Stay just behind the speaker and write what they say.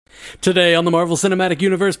Today on the Marvel Cinematic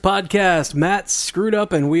Universe podcast, Matt screwed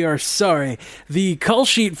up and we are sorry. The call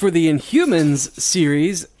sheet for the Inhumans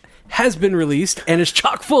series has been released and is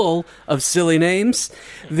chock full of silly names.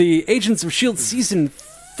 The Agents of S.H.I.E.L.D. Season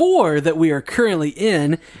 4 that we are currently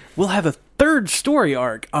in will have a third story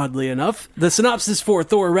arc, oddly enough. The synopsis for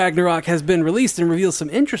Thor Ragnarok has been released and reveals some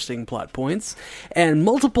interesting plot points, and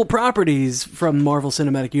multiple properties from Marvel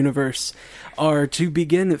Cinematic Universe are to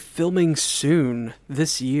begin filming soon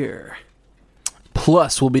this year.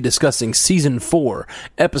 Plus, we'll be discussing Season 4,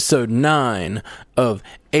 Episode 9 of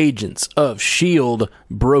Agents of S.H.I.E.L.D.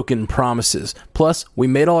 Broken Promises. Plus, we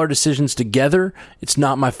made all our decisions together. It's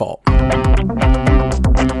not my fault.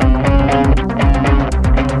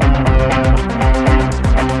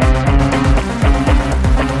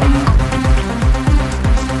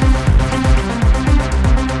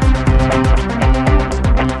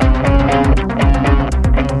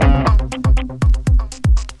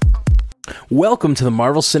 Welcome to the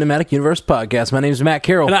Marvel Cinematic Universe podcast. My name is Matt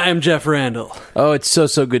Carroll. And I am Jeff Randall. Oh, it's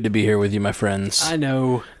so good to be here with you, my friends. I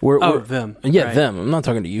know. We're them. Yeah, right. them. I'm not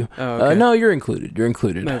talking to you. Oh, okay. No, you're included. You're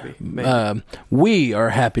included. Maybe. We are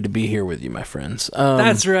happy to be here with you, my friends.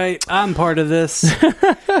 That's right. I'm part of this.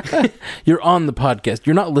 You're on the podcast.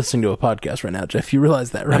 You're not listening to a podcast right now, Jeff. You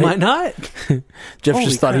realize that, right? Am I not? Jeff Holy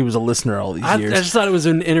just thought crap. he was a listener all these years. I just thought it was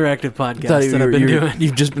an interactive podcast that I've been doing.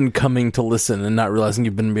 You've just been coming to listen and not realizing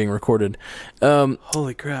you've been being recorded.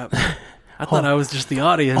 Holy crap. I thought I was just the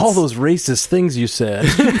audience. All those racist things you said.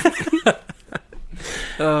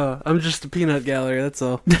 I'm just a peanut gallery, that's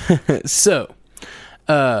all. So,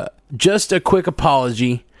 just a quick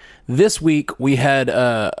apology. This week we had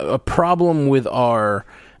a problem with our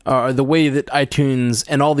the way that iTunes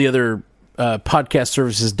and all the other podcast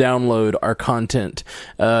services download our content.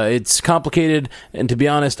 It's complicated, and to be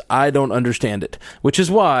honest, I don't understand it, which is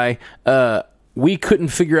why we couldn't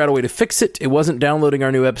figure out a way to fix it. It wasn't downloading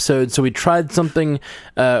our new episodes, so we tried something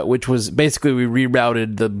which was basically we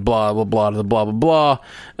rerouted the blah blah blah to the blah blah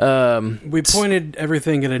blah. We pointed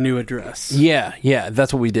everything at a new address. Yeah,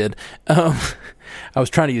 that's what we did. I was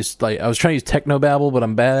trying to use Technobabble, but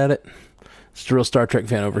I'm bad at it. It's a real Star Trek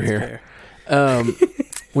fan over here.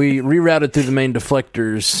 We rerouted through the main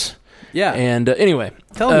deflectors. Yeah. And anyway,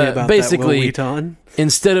 tell me about basically, that, Will Wheaton.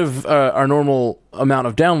 Instead of our normal amount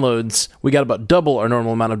of downloads, we got about double our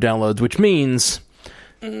normal amount of downloads, which means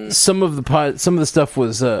some of the stuff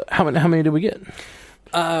was how many did we get?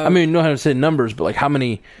 I mean, know how to say numbers, but like how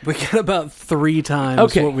many? We get about 3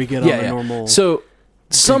 times what we get on a normal. So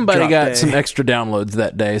somebody got day. some extra downloads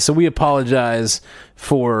that day, so we apologize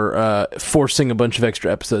for forcing a bunch of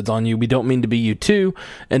extra episodes on you. We don't mean to be you too,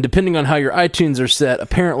 and depending on how your iTunes are set,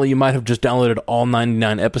 apparently you might have just downloaded all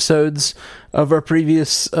 99 episodes of our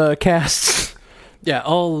previous casts. Yeah,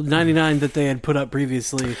 all 99 that they had put up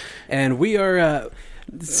previously, and we are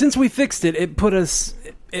since we fixed it, it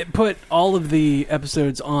put all of the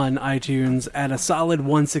episodes on iTunes at a solid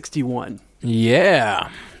 161. Yeah.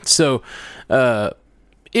 So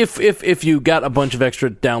If you got a bunch of extra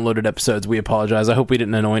downloaded episodes, we apologize. I hope we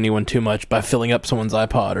didn't annoy anyone too much by filling up someone's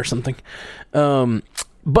iPod or something.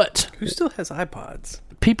 But who still has iPods?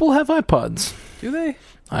 People have iPods. Do they?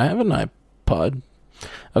 I have an iPod.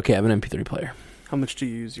 Okay, I have an MP3 player. How much do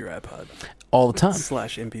you use your iPod? All the time.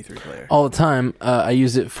 /MP3 player. All the time. I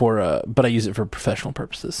use it but I use it for professional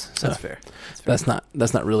purposes. So That's fair. That's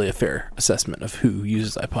not really a fair assessment of who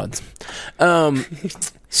uses iPods.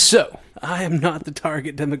 So I am not the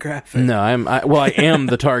target demographic. No, I am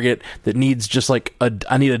the target that needs just like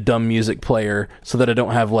I need a dumb music player so that I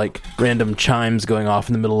don't have like random chimes going off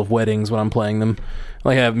in the middle of weddings when I'm playing them.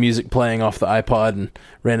 Like I have music playing off the iPod and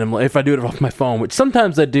randomly, if I do it off my phone, which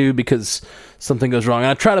sometimes I do because something goes wrong. And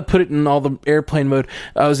I try to put it in all the airplane mode.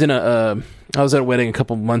 I was at a wedding a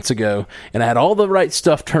couple months ago, and I had all the right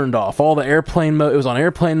stuff turned off. All the airplane mode. It was on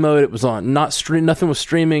airplane mode. It was on nothing was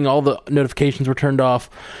streaming. All the notifications were turned off.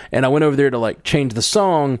 And I went over there to like change the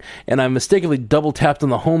song, and I mistakenly double tapped on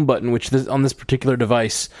the home button, which on this particular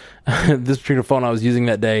device, this particular phone I was using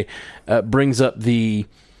that day, brings up the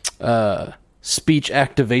speech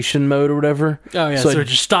activation mode or whatever. Oh yeah, so it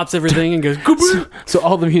just stops everything and goes so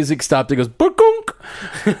all the music stopped. It goes "Ba-gunk."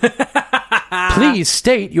 Please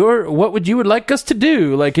state what would like us to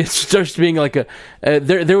do. Like it starts being like a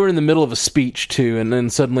they were in the middle of a speech too, and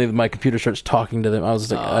then suddenly my computer starts talking to them. I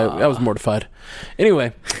was like I was mortified.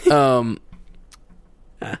 Anyway, that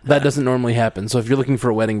doesn't normally happen. So if you're looking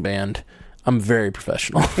for a wedding band, I'm very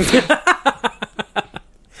professional.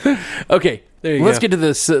 Okay, let's get to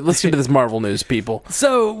this. Let's get to this Marvel news, people.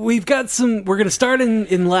 So we've got some. We're going to start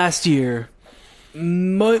in last year,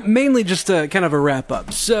 mainly just a kind of a wrap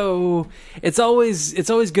up. So it's always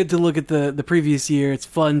good to look at the previous year. It's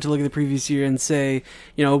fun to look at the previous year and say,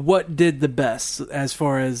 what did the best as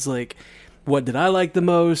far as like what did I like the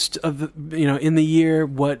most of the, in the year?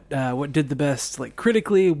 What did the best like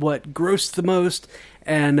critically? What grossed the most?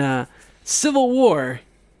 And Civil War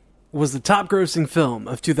was the top grossing film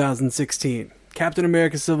of 2016. Captain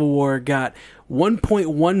America: Civil War got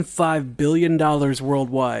 $1.15 billion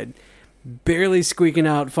worldwide, barely squeaking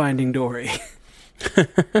out Finding Dory.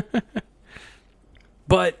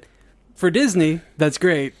 But for Disney, that's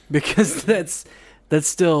great because that's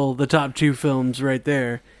still the top two films right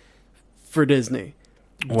there for Disney.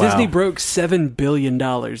 Wow. Disney broke $7 billion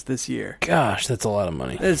this year. Gosh, that's a lot of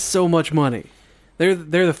money. That's so much money. They're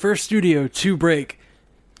the first studio to break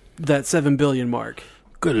that $7 billion mark.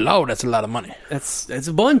 Good Lord, that's a lot of money. It's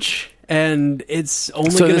a bunch, and it's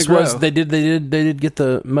only going to grow. They did get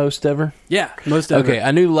the most ever. Yeah, most ever. Okay,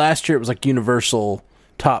 I knew last year it was like Universal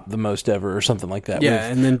topped the most ever or something like that. Yeah,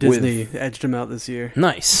 and then Disney edged them out this year.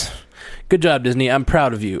 Nice. Good job, Disney. I'm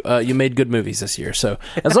proud of you. You made good movies this year. So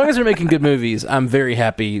as long as they're making good movies, I'm very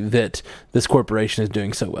happy that this corporation is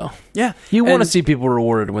doing so well. Yeah. You want to see people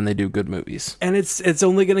rewarded when they do good movies. And it's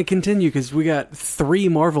only going to continue because we got 3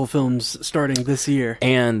 Marvel films starting this year.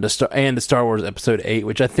 And a Star Wars Episode 8,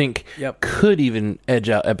 which I think could even edge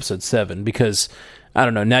out Episode 7 because, I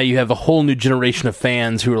don't know, now you have a whole new generation of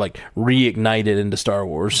fans who are like reignited into Star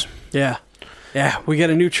Wars. Yeah. Yeah, we got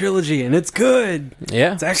a new trilogy, and it's good.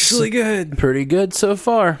 Yeah. It's actually good. Pretty good so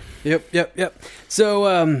far. Yep.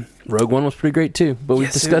 So, Rogue One was pretty great, too, but we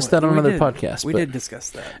discussed that on another podcast. We did discuss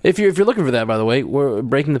that. If you're looking for that, by the way, we're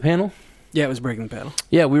Breaking the Panel. Yeah, it was Breaking the Panel.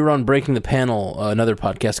 Yeah, we were on Breaking the Panel, another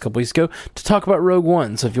podcast a couple weeks ago, to talk about Rogue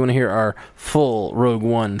One. So if you want to hear our full Rogue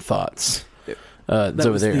One thoughts, it's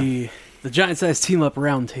over there. The giant-sized team-up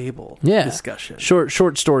round table discussion.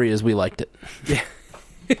 Short story as we liked it. Yeah.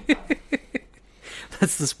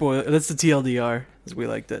 That's the spoiler. That's the TLDR, as we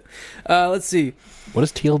liked it. Let's see. What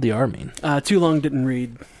does TLDR mean? Too long didn't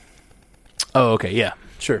read. Oh, okay. Yeah.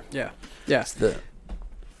 Sure. Yeah.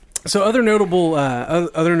 So other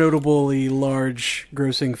notably large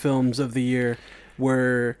grossing films of the year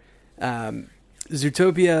were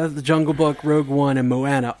Zootopia, The Jungle Book, Rogue One, and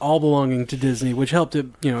Moana, all belonging to Disney, which helped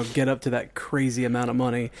it, get up to that crazy amount of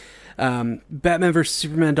money. Batman vs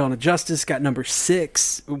Superman: Dawn of Justice got number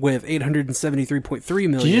 6 with $873.3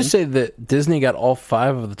 million. Did you just say that Disney got all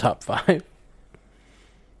 5 of the top 5?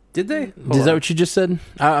 Did they? Is that what you just said?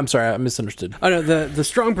 I'm sorry, I misunderstood. Oh no, the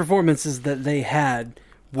strong performances that they had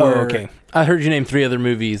were... Oh, okay. I heard you name 3 other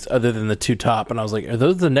movies other than the 2 top, and I was like, are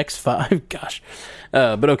those the next 5? Gosh.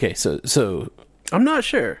 But okay, so I'm not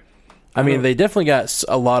sure. I mean, they definitely got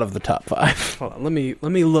a lot of the top 5. Hold on, let me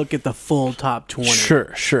look at the full top 20.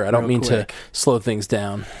 Sure. I don't mean to slow things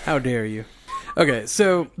down. How dare you? Okay,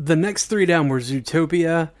 so the next 3 down were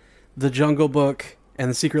Zootopia, The Jungle Book, and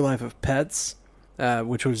The Secret Life of Pets,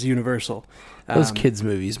 which was Universal. Those kids'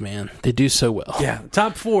 movies, man, they do so well. Yeah, the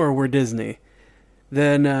top 4 were Disney.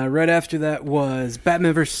 Then right after that was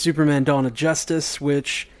Batman vs Superman: Dawn of Justice,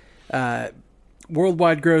 which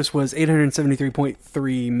worldwide gross was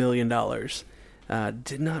 $873.3 million.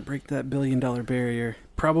 Did not break that $1 billion barrier,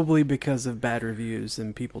 probably because of bad reviews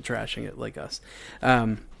and people trashing it like us.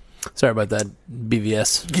 Sorry about that,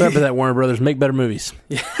 BVS. Sorry about that, Warner Brothers. Make better movies.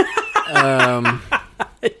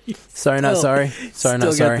 Sorry, not sorry. Sorry,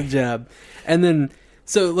 not sorry. Still got the jab. And then,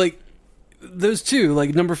 so like those two,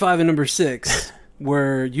 like number 5 and number 6,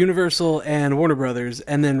 were Universal and Warner Brothers.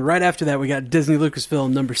 And then right after that, we got Disney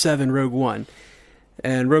Lucasfilm, number 7, Rogue One.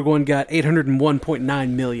 And Rogue One got $801.9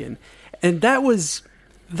 million. And that was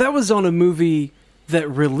on a movie that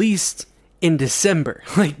released in December,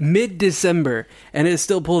 like mid-December, and it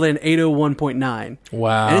still pulled in 801.9.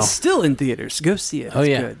 Wow. And it's still in theaters. Go see it.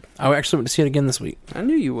 It's good. I actually went to see it again this week. I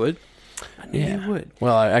knew you would. You would.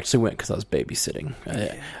 Well, I actually went because I was babysitting.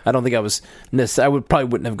 I don't think I was... I probably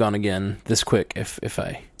wouldn't have gone again this quick if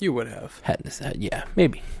I... You would have. Hadn't. Yeah,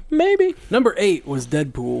 maybe. Number 8 was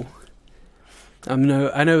Deadpool. I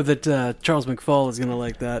know that Charles McFall is going to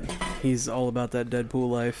like that. He's all about that Deadpool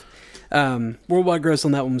life. Worldwide gross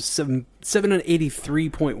on that one was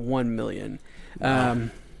 $783.1 million.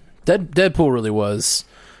 Deadpool really was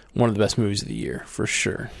one of the best movies of the year, for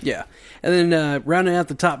sure. Yeah. And then rounding out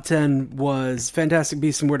the top 10 was Fantastic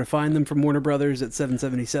Beasts and Where to Find Them from Warner Brothers at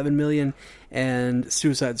 $777 million, and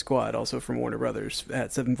Suicide Squad, also from Warner Brothers, at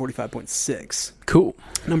 $745.6. Cool.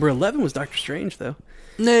 Number 11 was Doctor Strange, though.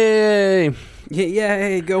 Yay!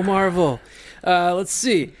 Yay, go Marvel. Let's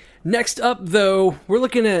see. Next up, though, we're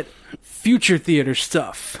looking at future theater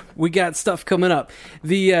stuff. We got stuff coming up.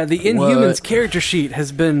 The Inhumans character sheet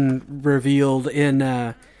has been revealed in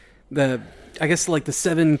the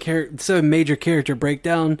seven major character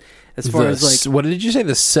breakdown. As far as like, what did you say?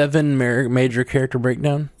 The 7 major character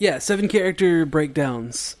breakdown? Yeah, 7 character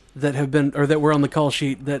breakdowns that have been, or that were on the call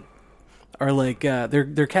sheet that are like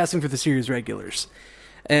they're casting for the series regulars,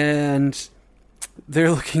 and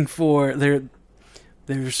they're looking for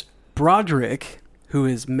there's Broderick, who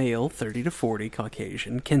is male, 30 to 40,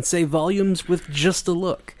 Caucasian, can say volumes with just a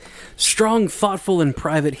look. Strong, thoughtful, and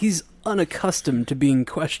private, he's unaccustomed to being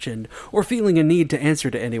questioned or feeling a need to answer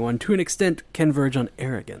to anyone, to an extent can verge on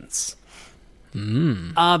arrogance.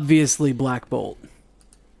 Obviously Black Bolt.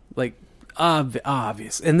 Like,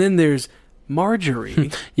 obvious. And then there's Marjorie.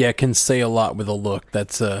 Yeah, can say a lot with a look.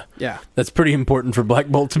 That's pretty important for Black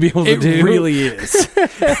Bolt to be able to do. It really is.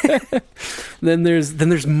 Then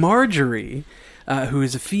there's Marjorie, who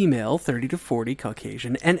is a female, 30 to 40,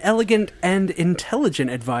 Caucasian, an elegant and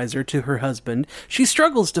intelligent advisor to her husband. She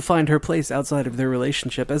struggles to find her place outside of their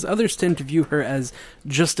relationship, as others tend to view her as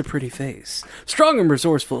just a pretty face. Strong and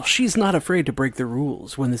resourceful, she's not afraid to break the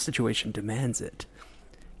rules when the situation demands it.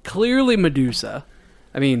 Clearly Medusa.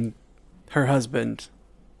 I mean, her husband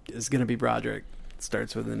is going to be Broderick.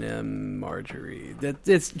 Starts with an M. Marjorie.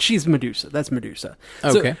 She's Medusa. That's Medusa.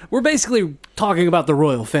 Okay. So we're basically talking about the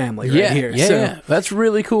royal family right here. Yeah. That's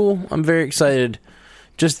really cool. I'm very excited.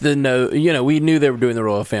 Just to know, we knew they were doing the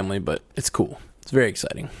royal family, but it's cool. It's very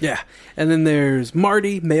exciting. Yeah. And then there's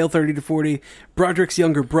Marty, male, 30 to 40. Broderick's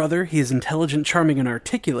younger brother. He is intelligent, charming, and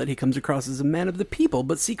articulate. He comes across as a man of the people,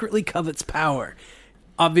 but secretly covets power.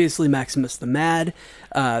 Obviously, Maximus the Mad.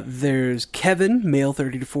 There's Kevin, male,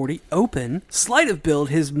 30 to 40, open, slight of build.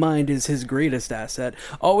 His mind is his greatest asset.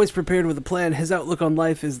 Always prepared with a plan. His outlook on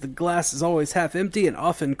life is the glass is always half empty and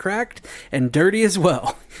often cracked and dirty as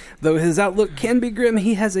well. Though his outlook can be grim,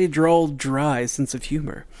 he has a droll, dry sense of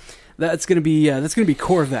humor. That's gonna be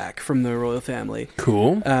Korvac from the royal family.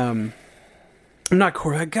 Cool. Not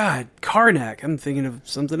Korvac. God, Karnak. I'm thinking of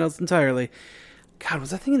something else entirely. God,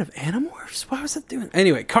 was I thinking of Animorphs? Why was that doing?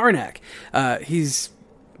 Anyway, Karnak. He's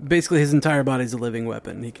basically, his entire body's a living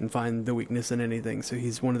weapon. He can find the weakness in anything, so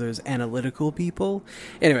he's one of those analytical people.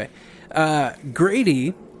 Anyway,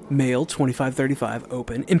 Grady, male, 25-35,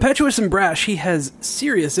 open. Impetuous and brash, he has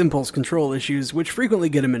serious impulse control issues, which frequently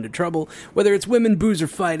get him into trouble. Whether it's women, booze, or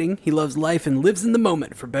fighting, he loves life and lives in the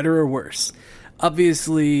moment, for better or worse.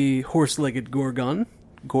 Obviously, horse-legged Gorgon.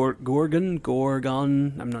 Gorgon,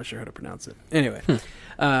 I'm not sure how to pronounce it. Anyway,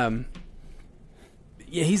 yeah,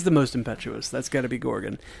 he's the most impetuous. That's got to be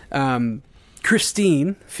Gorgon.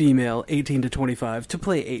 Christine, female, 18 to 25, to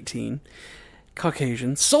play 18.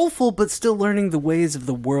 Caucasian, soulful but still learning the ways of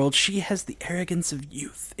the world. She has the arrogance of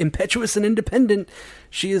youth. Impetuous and independent,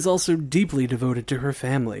 she is also deeply devoted to her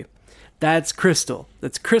family. That's Crystal.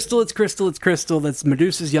 That's Crystal. That's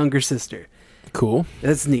Medusa's younger sister. Cool.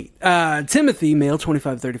 That's neat. Timothy, male,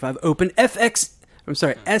 25-35, open. SFXMU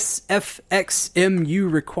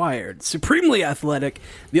required. Supremely athletic.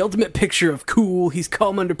 The ultimate picture of cool. He's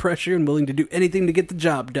calm under pressure and willing to do anything to get the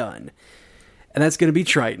job done. And that's going to be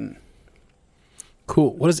Triton.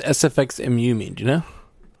 Cool. What does SFXMU mean? Do you know?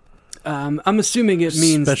 I'm assuming it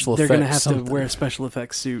means special they're going to have something. to wear a special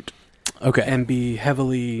effects suit. Okay. And be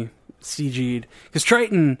heavily CG'd. Because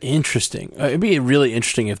Triton... Interesting. It'd be really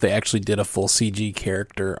interesting if they actually did a full CG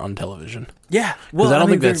character on television. Yeah. Well, I don't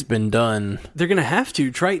think that's been done. They're going to have to.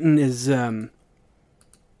 Triton is... Oh,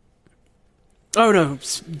 no.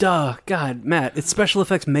 Duh. God, Matt. It's special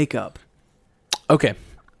effects makeup. Okay.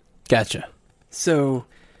 Gotcha. So,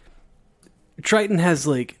 Triton has,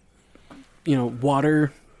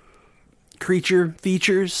 water... creature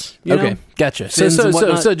features, okay, gotcha. So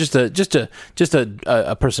just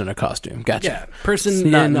a person in a costume. Gotcha. Yeah, person,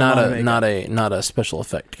 not a special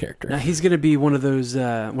effect character. Now he's gonna be one of those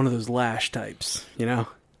Lash types,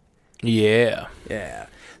 Yeah.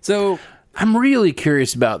 So I'm really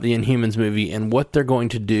curious about the Inhumans movie and what they're going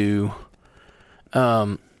to do,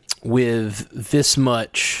 with this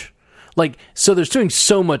much. So they're doing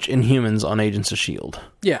so much Inhumans on Agents of S.H.I.E.L.D.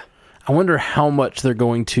 Yeah. I wonder how much they're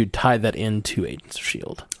going to tie that into Agents of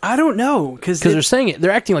S.H.I.E.L.D. I don't know, because they're saying it. They're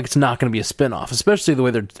acting like it's not going to be a spinoff, especially the way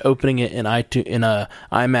they're opening it in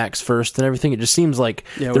IMAX first and everything. It just seems like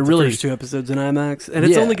they're really the first 2 episodes in IMAX, and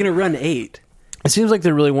it's only going to run 8. It seems like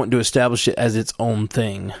they're really wanting to establish it as its own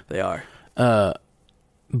thing. They are,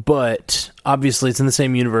 but obviously it's in the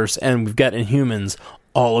same universe, and we've got Inhumans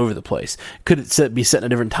all over the place. Could it be set in a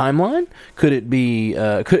different timeline? Could it be,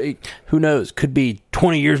 who knows? Could be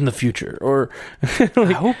 20 years in the future, or like,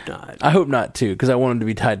 I hope not. I hope not too, because I want them to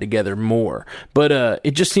be tied together more. But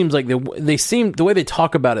it just seems like the way they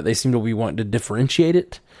talk about it, they seem to be wanting to differentiate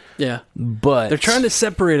it. Yeah, but they're trying to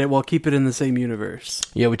separate it while keep it in the same universe.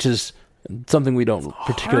 Yeah, which is something we don't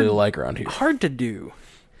particularly like around here. Hard to do.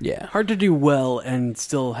 Yeah. Hard to do well and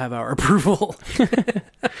still have our approval.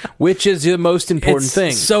 Which is the most important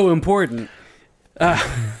thing. So important.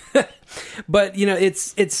 But,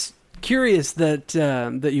 it's curious that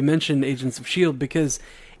you mentioned Agents of S.H.I.E.L.D. because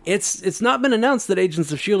it's not been announced that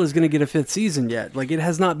Agents of S.H.I.E.L.D. is going to get a 5th season yet. Like, it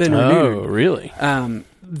has not been renewed. Oh, really?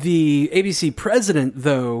 The ABC president,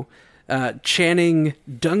 though, Channing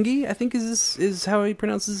Dungey, I think is how he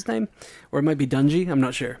pronounces his name. Or it might be Dungy, I'm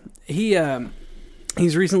not sure.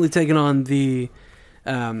 He's recently taken on the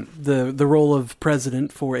role of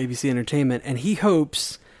president for ABC Entertainment, and he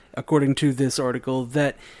hopes, according to this article,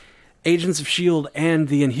 that Agents of S.H.I.E.L.D. and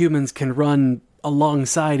the Inhumans can run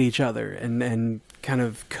alongside each other and kind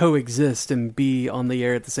of coexist and be on the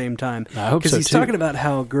air at the same time. I hope so, because he's talking about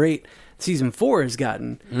how great Season 4 has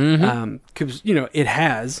gotten. Because, it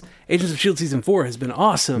has. Agents of S.H.I.E.L.D. Season 4 has been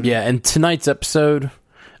awesome. Yeah, and tonight's episode...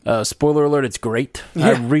 spoiler alert, it's great. Yeah.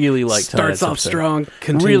 I really like Starts off episode. Strong,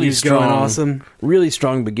 continues really strong, going awesome. Really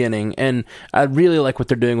strong beginning, and I really like what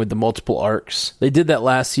they're doing with the multiple arcs. They did that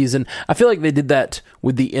last season. I feel like they did that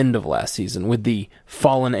with the end of last season, with the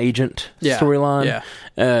Fallen Agent storyline. Yeah.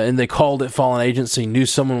 And they called it Fallen Agent, so you knew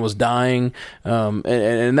someone was dying,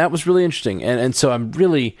 and that was really interesting. And so I'm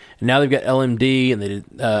really... Now they've got LMD, and they did...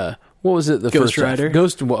 what was it? The Ghost first Rider.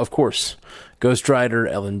 Well, of course. Ghost Rider,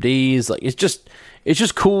 LMDs. Like, it's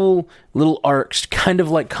just cool little arcs, kind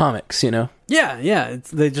of like comics, Yeah.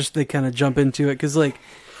 They kind of jump into it because, like,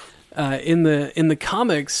 in the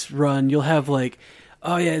comics run, you'll have like,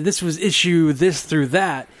 oh yeah, this was issue this through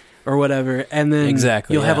that or whatever, and then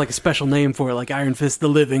you'll have like a special name for it, like Iron Fist: The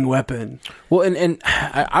Living Weapon. Well, and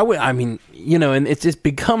I mean, and it's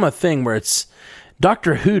become a thing where it's.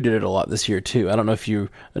 Doctor Who did it a lot this year too. I don't know if are you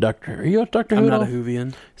a Doctor Who? I'm not a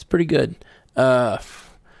Whovian. It's pretty good. But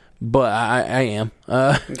I am.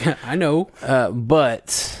 I know.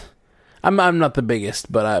 But I'm not the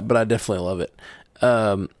biggest, but I definitely love it.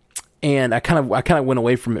 And I kind of went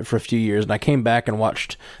away from it for a few years, and I came back and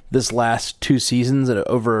watched this last 2 seasons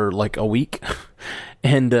over like a week,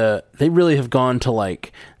 and they really have gone to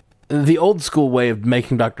like the old school way of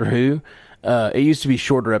making Doctor Who. It used to be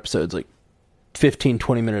shorter episodes, like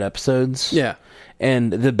 15-20 minute episodes. Yeah.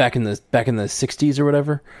 And back in the 60s or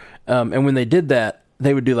whatever. And when they did that,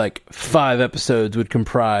 they would do like 5 episodes would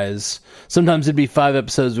comprise. Sometimes it'd be 5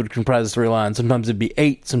 episodes would comprise a storyline. Sometimes it'd be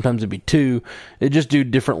 8. Sometimes it'd be 2. They just do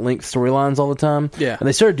different length storylines all the time. Yeah. And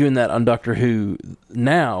they started doing that on Doctor Who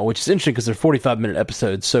now, which is interesting because they're 45-minute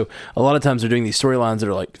episodes. So a lot of times they're doing these storylines that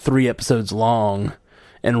are like 3 episodes long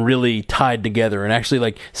and really tied together, and actually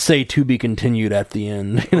like say to be continued at the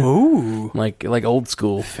end. Ooh, like old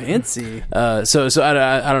school, fancy. So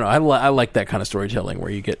I don't know. I like that kind of storytelling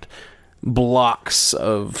where you get blocks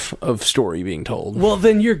of story being told. Well,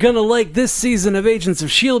 then you're gonna like this season of Agents of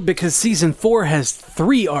S.H.I.E.L.D. because season 4 has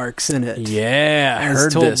 3 arcs in it. Yeah, I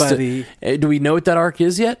heard told this. By do we know what that arc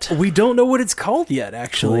is yet? We don't know what it's called yet.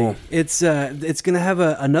 Actually, cool. It's gonna have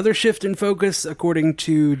another shift in focus, according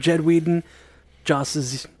to Jed Whedon,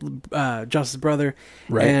 Joss's brother.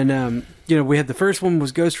 Right. And we had the first one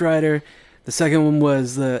was Ghost Rider, the second one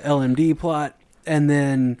was the LMD plot, and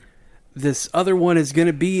then this other one is going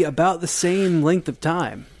to be about the same length of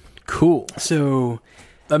time. Cool. So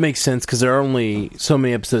that makes sense because there are only so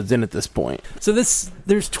many episodes in at this point. So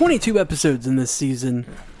there's 22 episodes in this season,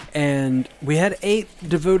 and we had 8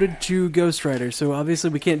 devoted to Ghost Rider. So obviously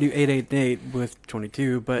we can't do 8, 8, and 8 with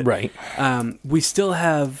 22, but right. We still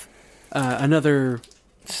have another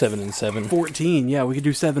 7 and 7, 14. Yeah, we could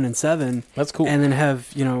do 7 and 7. That's cool. And then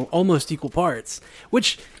have almost equal parts,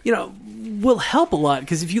 which will help a lot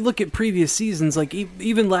because if you look at previous seasons, like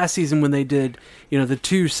even last season when they did the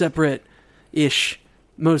 2 separate ish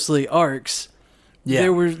mostly arcs, yeah,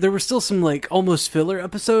 there were still some like almost filler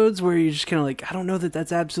episodes where you're just kind of like, I don't know that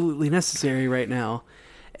that's absolutely necessary right now.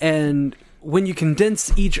 And when you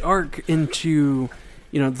condense each arc into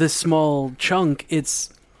this small chunk,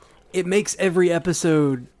 it makes every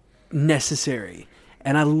episode necessary,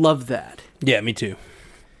 and I love that. Yeah, me too.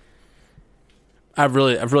 I've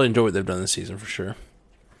really enjoyed what they've done this season for sure.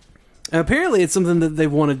 Apparently, it's something that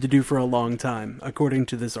they've wanted to do for a long time, according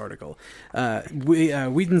to this article.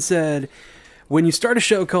 Whedon said, when you start a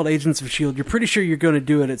show called Agents of S.H.I.E.L.D., you're pretty sure you're going to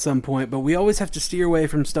do it at some point, but we always have to steer away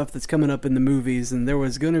from stuff that's coming up in the movies, and there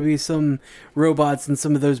was going to be some robots in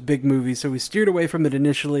some of those big movies, so we steered away from it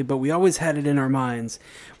initially, but we always had it in our minds.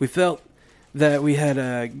 We felt that we had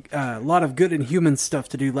a lot of good Inhuman stuff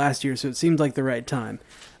to do last year, so it seemed like the right time.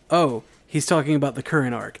 Oh, he's talking about the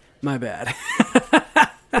current arc. My bad.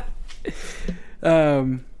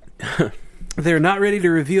 They're not ready to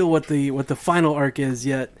reveal what the final arc is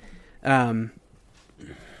yet.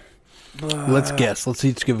 Let's guess. Let's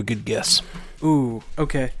each give a good guess. Ooh,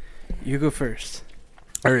 okay. You go first.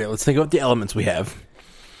 All right, let's think about the elements we have.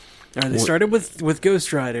 All right, they started with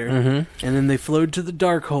Ghost Rider, and then they flowed to the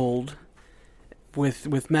Darkhold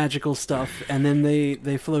with magical stuff, and then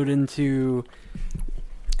they flowed into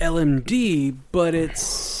LMD, but it's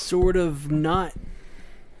sort of not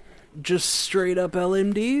just straight up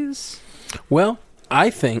LMDs. Well, I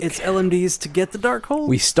think it's LMDs to get the Darkhold.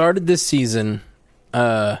 We started this season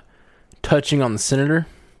touching on the Senator.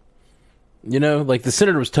 You know, like the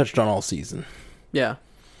Senator was touched on all season. Yeah.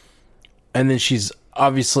 And then she's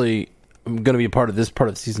obviously going to be a part of this part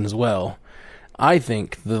of the season as well. I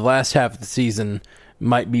think the last half of the season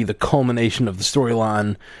might be the culmination of the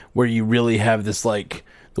storyline where you really have this, like,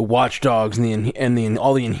 the watchdogs and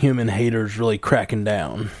all the Inhuman haters really cracking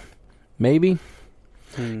down. Maybe?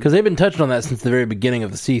 Because they've been touching on that since the very beginning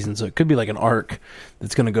of the season, so it could be like an arc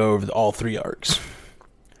that's going to go over all three arcs.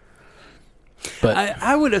 But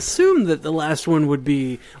I would assume that the last one would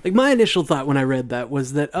be... Like, my initial thought when I read that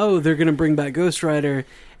was that, oh, they're going to bring back Ghost Rider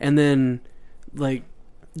and then, like,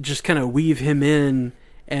 just kind of weave him in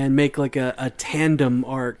and make, like, a tandem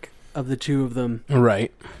arc of the two of them.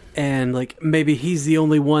 Right. And, like, maybe he's the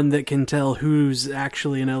only one that can tell who's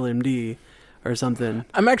actually an LMD or something.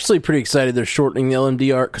 I'm actually pretty excited they're shortening the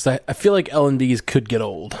LMD arc because I feel like LMDs could get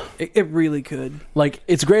old. It really could. Like,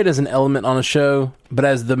 it's great as an element on a show, but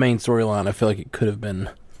as the main storyline, I feel like it could have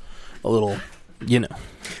been a little, you know.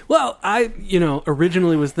 Well, I,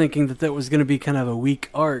 originally was thinking that was going to be kind of a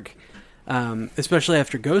weak arc, especially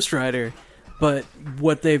after Ghost Rider. But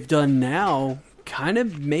what they've done now kind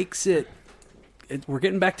of makes we're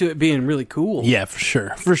getting back to it being really cool. Yeah,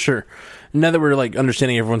 for sure. Now that we're like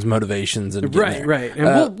understanding everyone's motivations and right,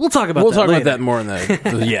 and we'll talk about that more in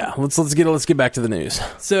the yeah. Let's get back to the news.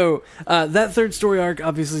 So that third story arc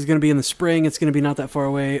obviously is going to be in the spring. It's going to be not that far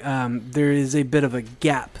away. There is a bit of a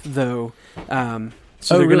gap though.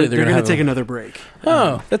 So they're going to take another break.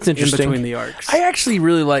 That's interesting. In between the arcs, I actually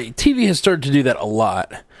really like TV has started to do that a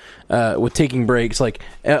lot. With taking breaks, like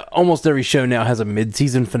almost every show now has a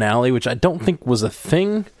mid-season finale, which I don't think was a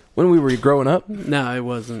thing when we were growing up. No, it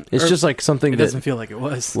wasn't. It's just like something it doesn't feel like it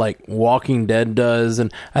was. Like Walking Dead does,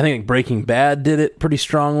 and I think like Breaking Bad did it pretty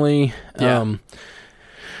strongly. Yeah.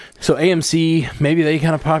 So AMC, maybe they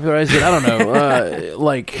kind of popularized it. I don't know.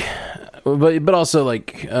 But also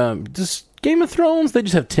like just Game of Thrones, they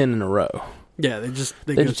just have 10 in a row. Yeah, they just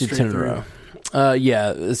do 10 in a row. I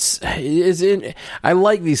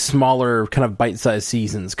like these smaller kind of bite-sized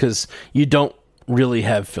seasons because you don't really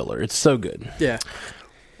have filler. It's so good. Yeah.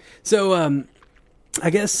 So, I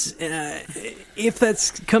guess if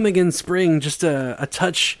that's coming in spring, just a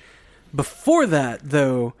touch before that,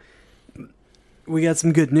 though, we got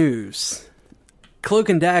some good news. Cloak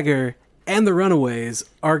and Dagger and The Runaways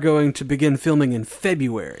are going to begin filming in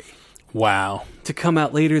February. Wow. To come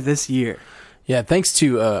out later this year. Yeah, thanks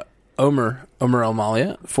to Omer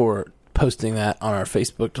Almalia for posting that on our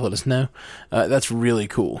Facebook to let us know. That's really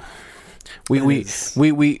cool.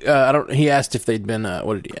 He asked if they'd been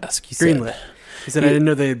what did he ask? He greenlit. He said I didn't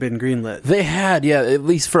know they had been greenlit. They had, yeah, at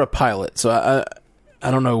least for a pilot. So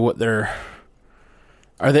I don't know what they're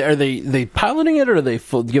are they piloting it or are they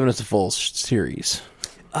giving us a full series?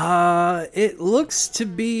 It looks to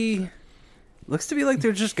be like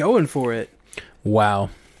they're just going for it. Wow.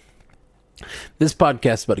 This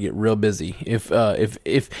podcast is about to get real busy. If Agents of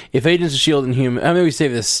S.H.I.E.L.D. and Human... I mean, we say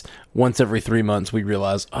this once every 3 months. We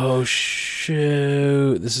realize, oh,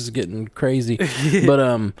 shoot, this is getting crazy.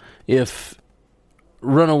 But if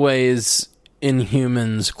Runaways,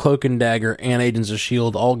 Inhumans, Cloak and Dagger, and Agents of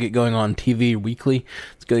S.H.I.E.L.D. all get going on TV weekly,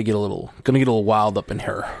 it's going to get a little wild up in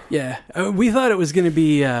here. Yeah. We thought it was going to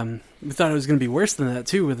be... We thought it was going to be worse than that,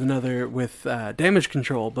 too, with Damage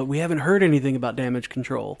Control, but we haven't heard anything about Damage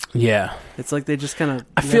Control. Yeah. It's like they just kind of...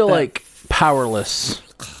 I feel like Powerless,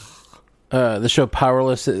 the show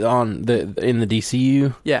Powerless in the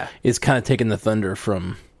DCU, is kind of taking the thunder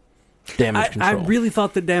from Damage Control. I really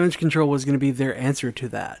thought that Damage Control was going to be their answer to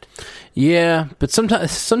that. Yeah, but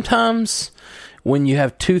sometimes when you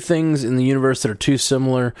have two things in the universe that are too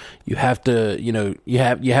similar, you have to, you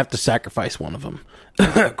have to sacrifice one of them.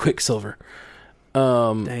 Quicksilver.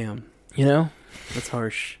 Damn. You know? That's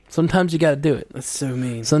harsh. Sometimes you got to do it. That's so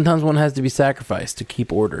mean. Sometimes one has to be sacrificed to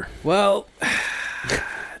keep order. Well,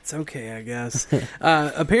 it's okay, I guess.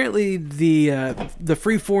 Apparently, the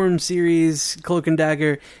Freeform series Cloak and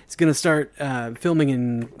Dagger is going to start filming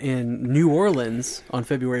in New Orleans on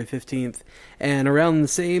February 15th, and around the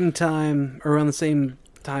same time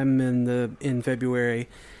in February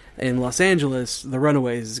in Los Angeles, The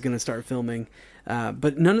Runaways is going to start filming.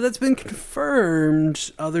 But none of that's been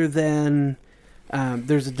confirmed, other than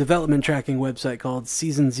there's a development tracking website called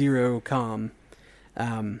Season0.com.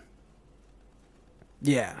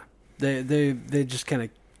 Yeah, they just kind of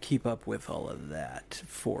keep up with all of that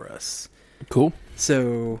for us. Cool.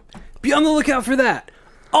 So be on the lookout for that.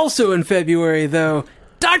 Also in February, though,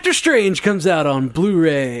 Doctor Strange comes out on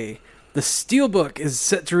Blu-ray. The Steelbook is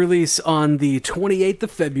set to release on the 28th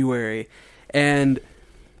of February, and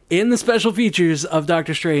in the special features of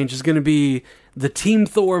Doctor Strange is going to be the Team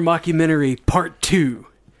Thor mockumentary Part 2.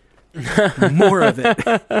 More of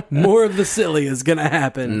it. More of the silly is going to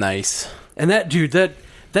happen. Nice. And that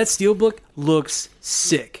Steelbook looks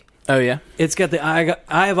sick. Oh, yeah? It's got the Eye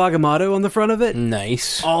of Agamotto on the front of it.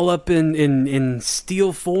 Nice. All up in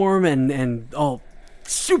steel form and all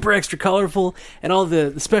super extra colorful, and all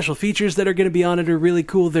the special features that are going to be on it are really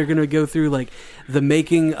cool. They're going to go through like the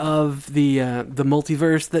making of the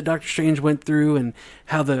multiverse that Doctor Strange went through, and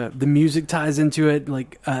how the music ties into it,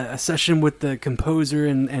 like a session with the composer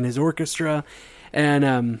and his orchestra,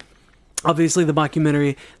 and obviously the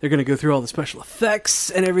mockumentary. They're going to go through all the special effects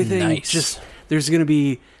and everything. Nice. Just there's going to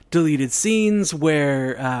be deleted scenes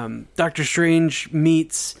where Doctor Strange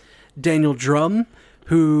meets Daniel Drum,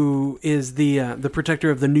 who is the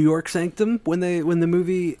protector of the New York Sanctum when the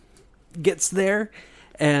movie gets there,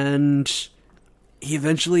 and he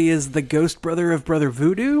eventually is the ghost brother of Brother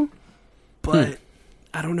Voodoo, but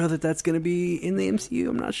I don't know that that's going to be in the MCU.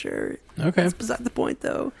 I'm not sure. Okay, that's beside the point,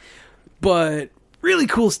 though. But really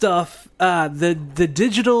cool stuff. The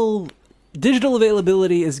digital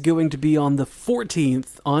availability is going to be on the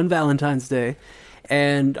 14th on Valentine's Day.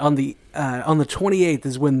 And on the 28th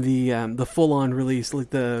is when the full on release,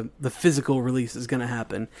 like the physical release, is going to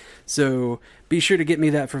happen. So be sure to get me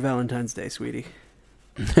that for Valentine's Day, sweetie.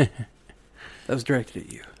 That was directed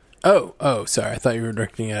at you. Oh, sorry. I thought you were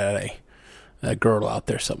directing it at a girl out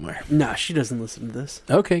there somewhere. Nah, she doesn't listen to this.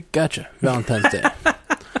 Okay, gotcha. Valentine's Day.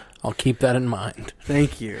 I'll keep that in mind.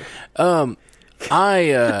 Thank you. I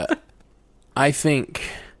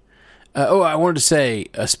think. I wanted to say,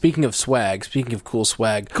 speaking of cool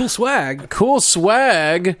swag.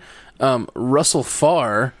 Russell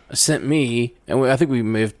Farr sent me, and I think we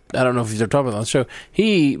may have, I don't know if he's ever talked about it on the show,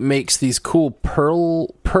 he makes these cool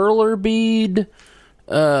perler bead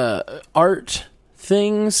art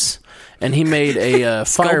things, and he made a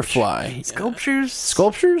firefly.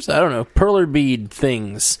 Sculptures? I don't know. Perler bead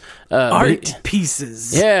things. Art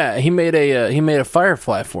pieces. Yeah, he made a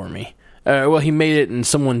firefly for me. Well, he made it and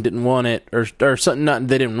someone didn't want it, or something. Not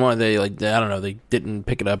they didn't want it. I don't know. They didn't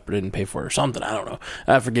pick it up or didn't pay for it or something. I don't know.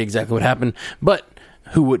 I forget exactly what happened. But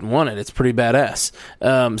who wouldn't want it? It's pretty badass.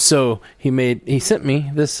 So he sent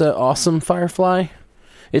me this awesome firefly.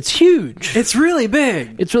 It's huge. It's really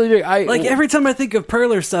big. Every time I think of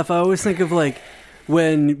perler stuff, I always think of like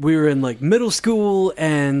when we were in like middle school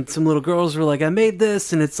and some little girls were like, I made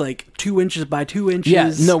this and it's like 2 inches by 2 inches.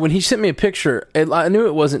 Yeah, no, when he sent me a picture, I knew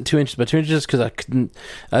it wasn't 2 inches by 2 inches because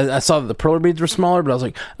I saw that the perler beads were smaller, but I was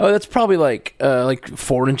like, oh, that's probably like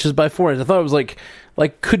 4 inches by 4 inches. I thought it was like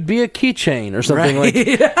could be a keychain or something.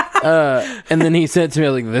 Right. And then he said to me, I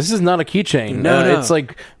was like, this is not a keychain. No. It's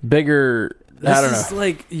like bigger. I don't know. This is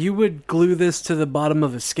like you would glue this to the bottom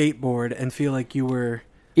of a skateboard and feel like you were.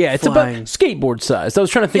 Yeah, it's about skateboard size. I was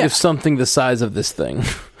trying to think of something the size of this thing.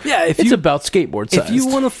 Yeah, it's about skateboard size. If you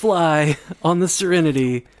want to fly on the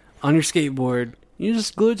Serenity on your skateboard, you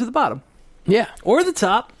just glue it to the bottom. Yeah. Or the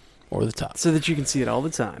top. So that you can see it all the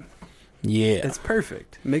time. Yeah. It's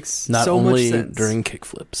perfect. It makes Not so much only sense. during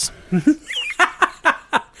kickflips.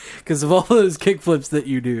 Because of all those kickflips that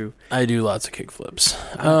you do. I do lots of kickflips.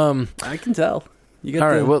 I can tell. You got all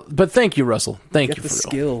right, well, but thank you, Russell. Thank you for the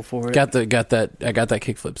skill for it. I got that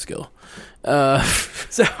kickflip skill.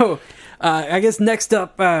 So, I guess next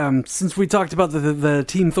up, since we talked about the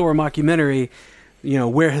Team Thor mockumentary,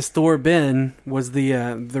 where has Thor been was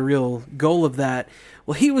the real goal of that.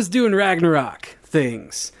 Well, he was doing Ragnarok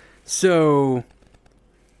things. So,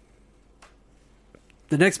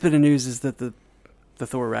 the next bit of news is that the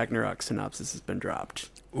Thor Ragnarok synopsis has been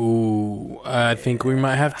dropped. Ooh, I think we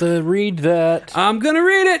might have to read that. I'm gonna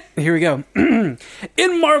read it. Here we go.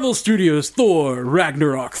 In Marvel Studios' Thor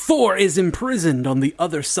Ragnarok, Thor is imprisoned on the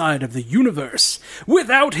other side of the universe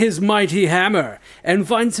without his mighty hammer and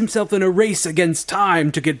finds himself in a race against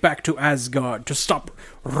time to get back to Asgard to stop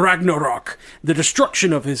Ragnarok, the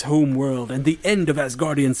destruction of his home world and the end of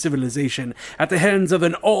Asgardian civilization at the hands of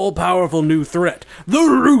an all-powerful new threat, the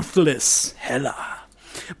ruthless Hela.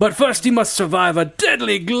 But first he must survive a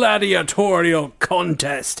deadly gladiatorial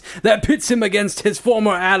contest that pits him against his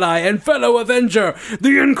former ally and fellow Avenger,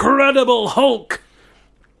 the Incredible Hulk.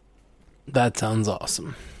 That sounds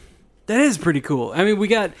awesome. That is pretty cool. I mean, we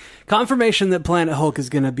got confirmation that Planet Hulk is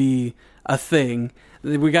going to be a thing.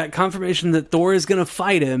 We got confirmation that Thor is going to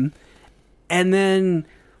fight him. And then,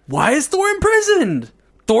 why is Thor imprisoned?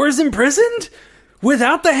 Thor is imprisoned?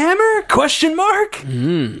 Without the hammer? Question mark?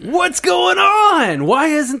 What's going on? Why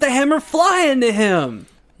isn't the hammer flying to him?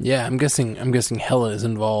 Yeah, I'm guessing Hela is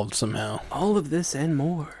involved somehow. All of this and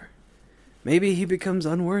more. Maybe he becomes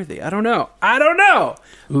unworthy. I don't know.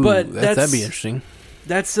 Ooh, but that'd be interesting.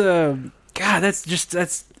 That's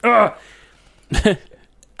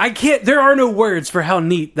I can't. There are no words for how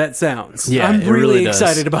neat that sounds. Yeah, I'm it really really does.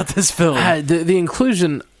 excited about this film. The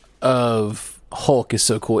inclusion of Hulk is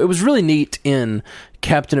so cool. It was really neat in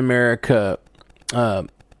Captain America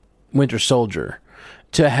Winter Soldier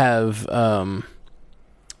to have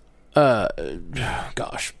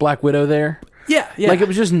Black Widow there. Yeah. Like, it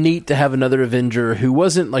was just neat to have another Avenger who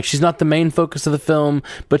wasn't, like, she's not the main focus of the film,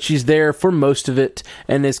 but she's there for most of it,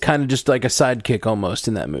 and is kind of just like a sidekick almost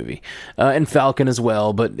in that movie. And Falcon as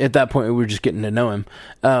well, but at that point we were just getting to know him.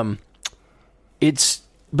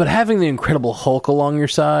 But having the Incredible Hulk along your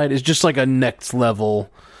side is just like a next level,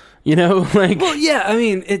 you know? Like, well, yeah, I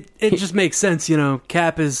mean, it just makes sense, you know.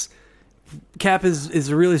 Cap is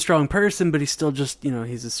a really strong person, but he's still just, you know,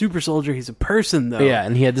 he's a super soldier. He's a person, though. Yeah,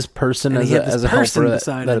 and he had this person as a helper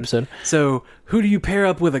that episode. So who do you pair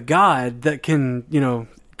up with a god that can, you know,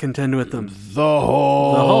 contend with them? The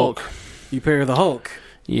Hulk. You pair the Hulk.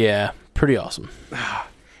 Yeah, pretty awesome.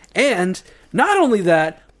 And not only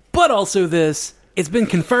that, but also this, it's been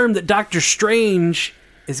confirmed that Doctor Strange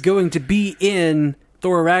is going to be in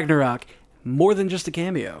Thor Ragnarok, more than just a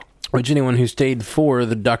cameo. Which anyone who stayed for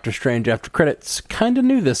the Doctor Strange after credits kind of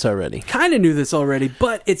knew this already.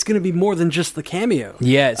 But it's going to be more than just the cameo.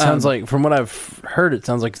 Yeah, it sounds like, from what I've heard, it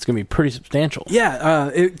sounds like it's going to be pretty substantial. Yeah,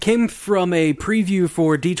 it came from a preview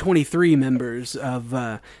for D23 members of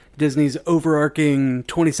Disney's overarching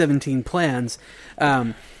 2017 plans.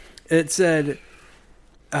 It said...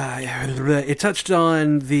 it touched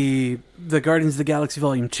on the Guardians of the Galaxy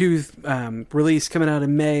Volume 2 release coming out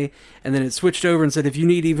in May, and then it switched over and said, if you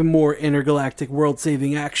need even more intergalactic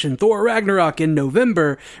world-saving action, Thor Ragnarok in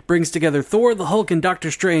November brings together Thor, the Hulk, and Doctor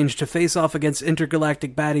Strange to face off against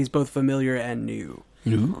intergalactic baddies, both familiar and new.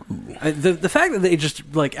 Ooh. The fact that they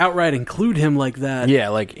just, like, outright include him like that... Yeah,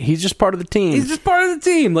 like, he's just part of the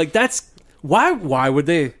team. Like, that's... Why would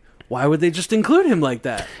they... Why would they just include him like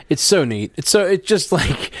that? It's so neat. It's just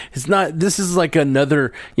like, it's not, this is like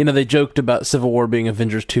another, you know, they joked about Civil War being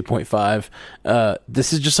Avengers 2.5.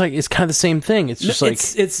 This is just like, it's kind of the same thing. It's just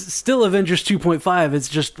it's still Avengers 2.5. It's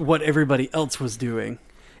just what everybody else was doing.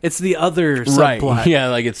 It's the other subplot. Right. Yeah,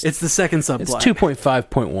 like it's the second subplot. It's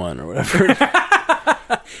 2.5.1 or whatever.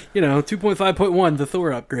 You know, 2.5.1, the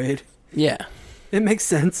Thor upgrade. Yeah. It makes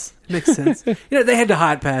sense. You know, they had to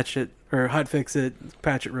hot patch it. Or hot fix it,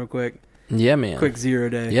 patch it real quick. Yeah, man. Quick 0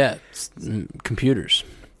 day. Yeah, computers.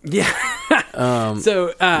 Yeah. So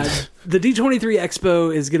the D23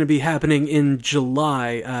 Expo is going to be happening in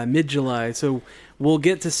July, mid-July. So we'll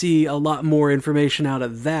get to see a lot more information out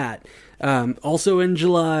of that. Also in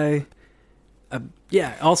July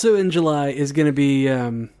is going to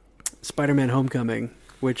be Spider-Man Homecoming,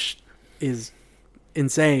 which is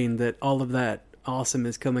insane that all of that awesome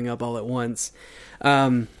is coming up all at once.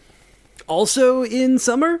 Also in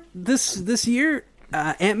summer this year,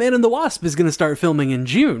 Ant-Man and the Wasp is going to start filming in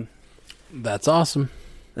June. That's awesome.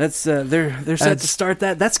 That's they're set to start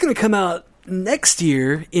that. That's going to come out next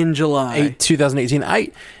year in July, 2018.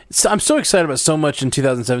 I'm so excited about so much in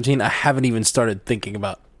 2017. I haven't even started thinking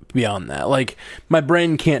about beyond that. Like, my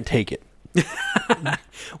brain can't take it.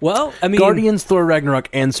 Well, I mean, Guardians, Thor Ragnarok,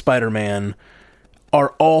 and Spider-Man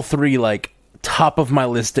are all three like top of my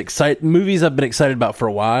list movies I've been excited about for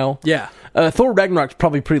a while. Yeah. Thor Ragnarok's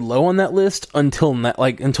probably pretty low on that list until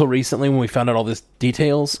recently when we found out all these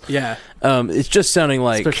details. Yeah. It's just sounding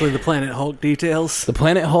like, especially the Planet Hulk details. The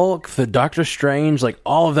Planet Hulk, the Doctor Strange, like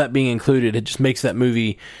all of that being included, it just makes that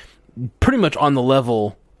movie pretty much on the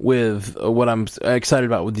level with what I'm excited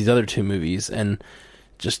about with these other two movies. And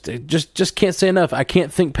Just can't say enough. I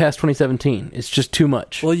can't think past 2017. It's just too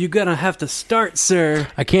much. Well, you're gonna have to start, sir.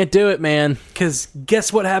 I can't do it, man. Because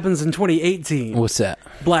guess what happens in 2018? What's that?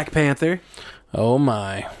 Black Panther. Oh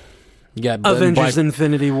my! You got Avengers: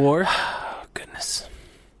 Infinity War. Oh, goodness.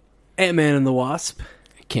 Ant-Man and the Wasp.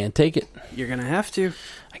 I can't take it. You're gonna have to.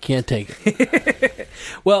 I can't take it.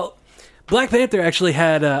 Well, Black Panther actually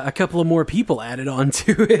had a couple of more people added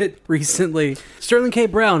onto it recently. Sterling K.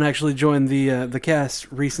 Brown actually joined the cast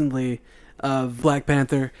recently of Black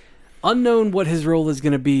Panther. Unknown what his role is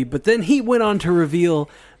going to be, but then he went on to reveal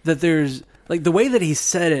that there's, like, the way that he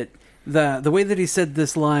said it, the way that he said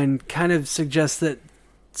this line kind of suggests that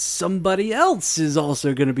somebody else is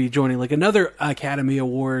also going to be joining, like another Academy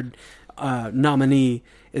Award nominee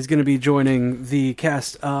is going to be joining the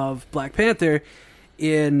cast of Black Panther.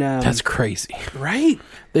 That's crazy, right?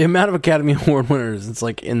 The amount of Academy Award winners it's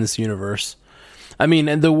like in this universe. I mean,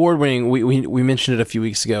 and the award winning, we mentioned it a few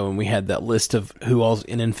weeks ago, and we had that list of who all's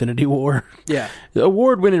in Infinity War. Yeah, the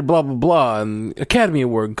award winner, blah blah blah, and Academy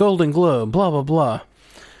Award, Golden Globe, blah blah blah,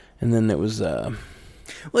 and then it was.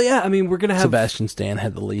 Well, yeah, I mean, we're gonna have Sebastian Stan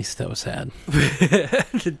had the least. That was sad.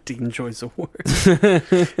 The Teen Choice Award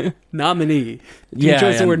nominee. Teen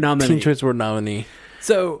Choice Award nominee. Teen Choice Award nominee.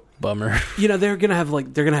 So bummer. You know, they're gonna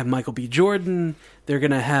have Michael B. Jordan. They're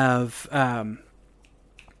gonna have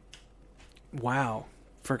wow,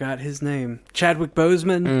 forgot his name. Chadwick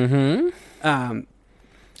Boseman. Mm-hmm.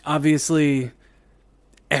 Obviously,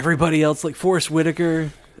 everybody else like Forrest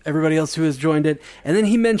Whitaker. Everybody else who has joined it, and then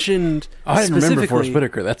he mentioned. Oh, I didn't remember Forrest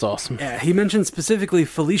Whitaker. That's awesome. Yeah, he mentioned specifically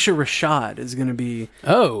Felicia Rashad is going to be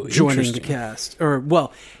joining the cast. Or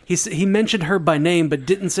well, he mentioned her by name, but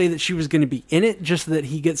didn't say that she was going to be in it. Just that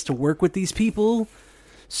he gets to work with these people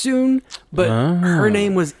soon. But her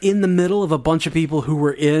name was in the middle of a bunch of people who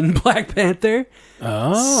were in Black Panther.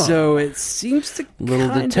 Oh, so it seems to little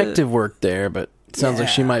detective work there, but it sounds like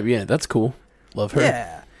she might be in it. That's cool. Love her.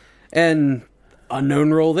 Yeah, and.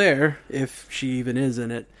 Unknown role there, if she even is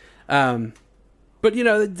in it. But, you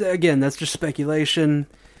know, again, that's just speculation.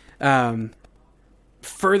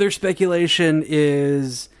 Further speculation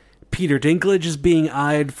is Peter Dinklage is being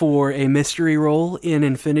eyed for a mystery role in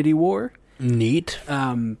Infinity War. Neat.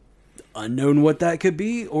 Unknown what that could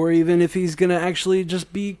be, or even if he's going to actually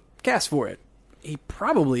just be cast for it. He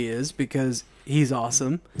probably is, because he's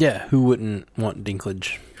awesome. Yeah, who wouldn't want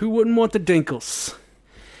Dinklage? Who wouldn't want the Dinkles?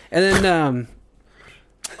 And then...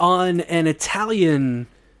 on an Italian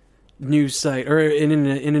news site, or in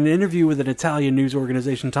an interview with an Italian news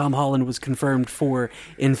organization, Tom Holland was confirmed for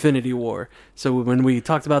Infinity War. So when we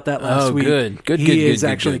talked about that last week, he is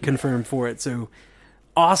actually confirmed for it. So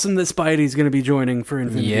awesome that Spidey's going to be joining for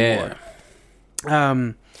Infinity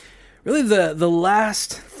War. Really, the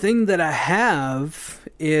last thing that I have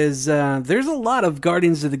is there's a lot of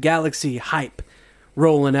Guardians of the Galaxy hype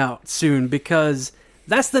rolling out soon, because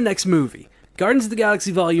that's the next movie. Guardians of the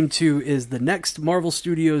Galaxy Volume 2 is the next Marvel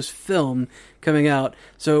Studios film coming out.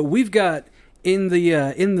 So we've got in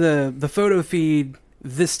the photo feed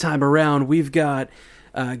this time around, we've got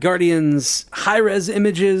Guardians high-res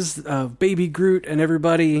images of Baby Groot and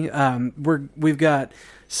everybody. We've got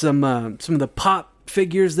some of the pop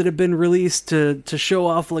figures that have been released to show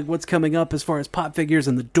off like what's coming up as far as pop figures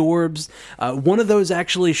and the Dorbs. One of those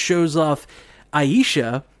actually shows off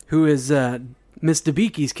Aisha, who is Miss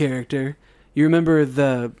Dabiki's character. You remember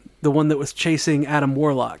the one that was chasing Adam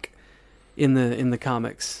Warlock in the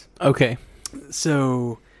comics? Okay.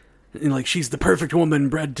 So, like, she's the perfect woman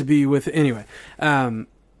bred to be with. Anyway, her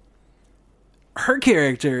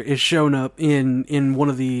character is shown up in one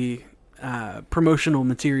of the promotional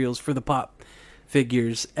materials for the pop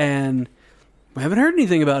figures, and I haven't heard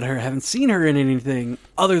anything about her. Haven't seen her in anything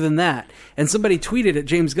other than that. And somebody tweeted at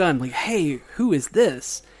James Gunn like, "Hey, who is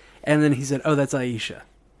this?" And then he said, "Oh, that's Aisha."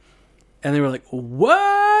 And they were like,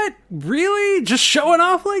 "What? Really? Just showing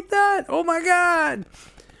off like that? Oh my god!"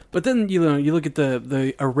 But then you look at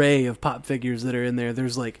the array of pop figures that are in there.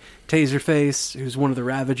 There's like Taserface, who's one of the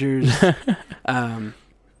Ravagers.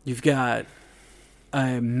 You've got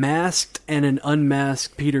a masked and an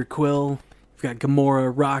unmasked Peter Quill. You've got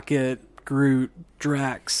Gamora, Rocket, Groot,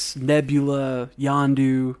 Drax, Nebula,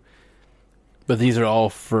 Yondu. But these are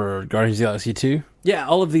all for Guardians of the Galaxy 2? Yeah,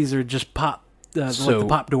 all of these are just pop. Like the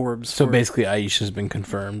pop Dorbs. So basically Aisha's been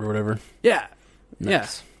confirmed or whatever? Yeah.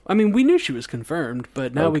 Nice. Yeah. I mean, we knew she was confirmed,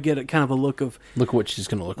 but now we get a kind of a look of... Look at what she's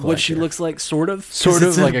going to look like. What she looks like, sort of. Sort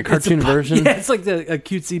of, like a cartoon version? Yeah, it's like a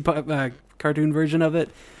cutesy cartoon version of it.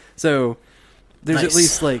 So there's at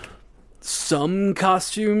least like some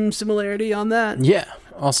costume similarity on that. Yeah,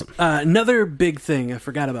 awesome. Another big thing, I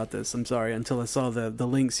forgot about this, I'm sorry, until I saw the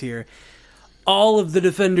links here. all of the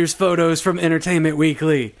Defenders photos from Entertainment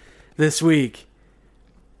Weekly this week.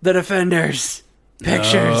 The Defenders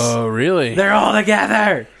pictures. Oh, really? They're all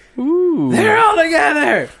together. Ooh. They're all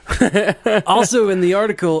together. Also in the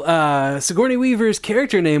article, Sigourney Weaver's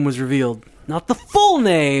character name was revealed. Not the full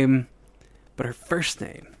name, but her first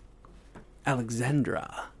name.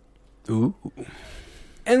 Alexandra. Ooh.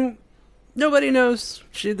 And nobody knows.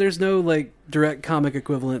 There's no like direct comic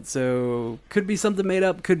equivalent, so could be something made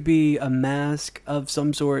up, could be a mask of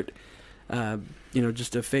some sort.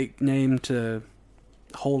 Just a fake name to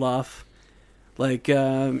hold off. Like,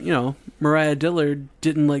 Mariah Dillard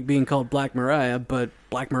didn't like being called Black Mariah, but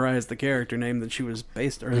Black Mariah is the character name that she was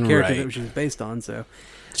based, or the character that she was based on. So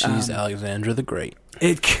she's Alexandra the Great,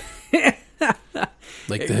 like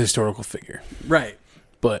the historical figure, right?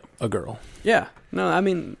 But a girl. Yeah, no, I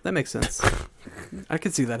mean that makes sense. I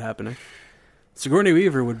could see that happening. Sigourney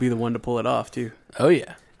Weaver would be the one to pull it off too. Oh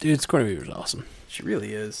yeah, dude, Sigourney Weaver's awesome. She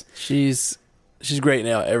really is. She's great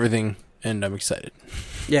now. Everything, and I'm excited.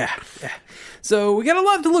 Yeah. So we got a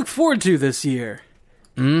lot to look forward to this year.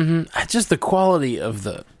 Mm-hmm. Just the quality of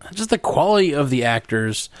the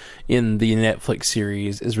actors in the Netflix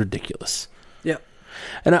series is ridiculous. Yep.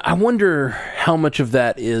 And I wonder how much of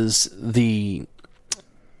that is the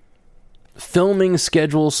filming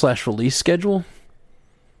schedule / release schedule.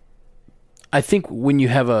 I think when you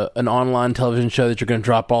have an online television show that you're going to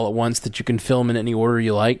drop all at once, that you can film in any order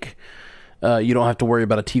you like, you don't have to worry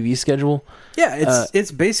about a TV schedule. Yeah,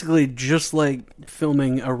 it's basically just like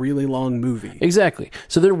filming a really long movie. Exactly.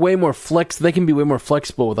 So they're way more they can be way more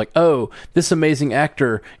flexible with like, oh, this amazing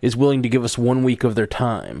actor is willing to give us 1 week of their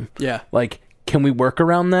time. Yeah. Like, can we work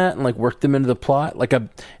around that and like work them into the plot? Like,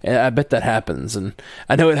 I bet that happens, and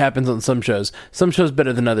I know it happens on some shows. Some shows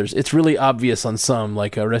better than others. It's really obvious on some,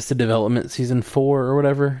 like Arrested Development season 4 or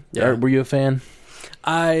whatever. Yeah. Were you a fan?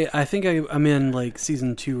 I think I'm in like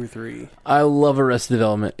season 2 or 3. I love Arrested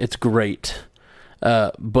Development. It's great.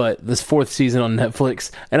 But this 4th season on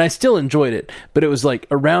Netflix, and I still enjoyed it, but it was like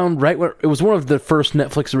around right where it was one of the first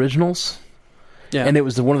Netflix originals. Yeah. And it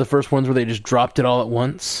was one of the first ones where they just dropped it all at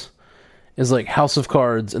once. It's like House of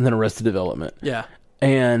Cards and then Arrested Development. Yeah.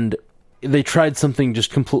 And they tried something just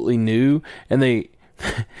completely new, and they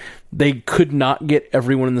could not get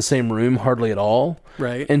everyone in the same room hardly at all.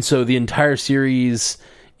 Right. And so the entire series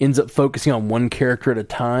ends up focusing on one character at a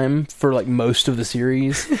time for like most of the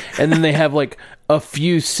series. And then they have like a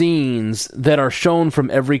few scenes that are shown from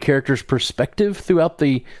every character's perspective throughout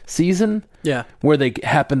the season. Yeah. Where they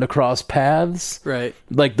happen to cross paths. Right.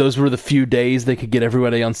 Like those were the few days they could get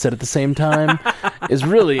everybody on set at the same time. Is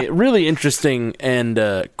really, really interesting, and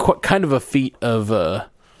kind of a feat of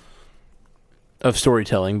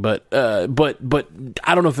storytelling, but I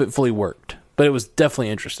don't know if it fully worked, but it was definitely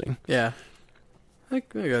interesting. Yeah. I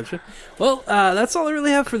gotcha. Well, that's all I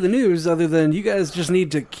really have for the news, other than you guys just need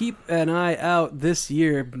to keep an eye out this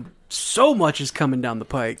year. So much is coming down the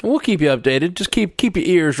pike. We'll keep you updated. Just keep your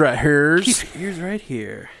ears right here. Keep your ears right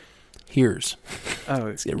here. Here's. Oh,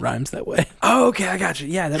 it rhymes that way. Oh, okay, I got you.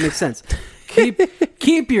 Yeah, that makes sense.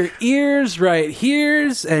 Keep your ears right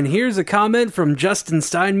here's, and here's a comment from Justin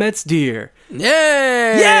Steinmetz Deer.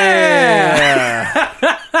 Yeah! Yeah!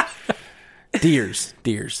 Deers.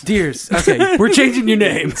 Okay, we're changing your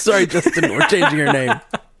name. Sorry, Justin, we're changing your name.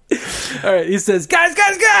 All right, he says,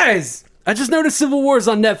 guys! I just noticed Civil War's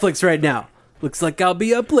on Netflix right now. Looks like I'll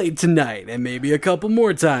be up late tonight, and maybe a couple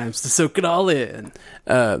more times to soak it all in.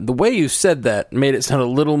 The way you said that made it sound a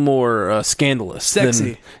little more scandalous.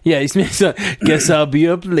 Sexy. Guess I'll be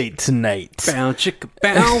up late tonight. Bow, chicka,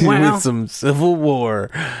 bow, wow. With some Civil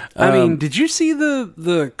War. I mean, did you see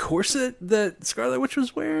the corset that Scarlet Witch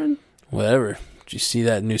was wearing? Whatever. Did you see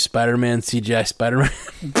that new Spider-Man, CGI Spider-Man?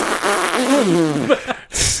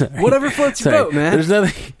 Whatever floats your boat, man.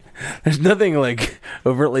 There's nothing like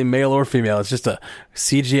overtly male or female. It's just a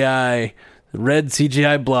red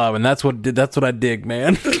CGI blob, and that's what I dig,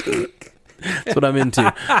 man. That's what I'm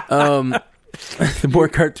into. The more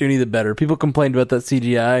cartoony, the better. People complained about that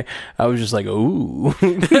CGI. I was just like, ooh.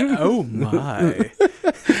 Oh, my.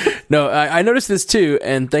 No, I noticed this too,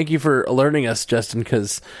 and thank you for alerting us, Justin,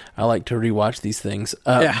 because I like to rewatch these things.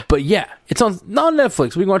 Yeah. But yeah, it's on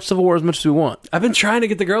Netflix. We can watch Civil War as much as we want. I've been trying to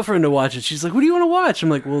get the girlfriend to watch it. She's like, what do you want to watch? I'm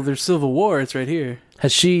like, well, there's Civil War. It's right here.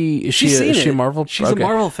 Is she a Marvel? She's a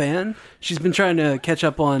Marvel fan. She's been trying to catch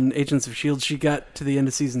up on Agents of S.H.I.E.L.D. She got to the end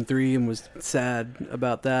of season 3 and was sad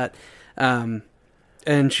about that. And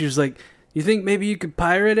she was like, you think maybe you could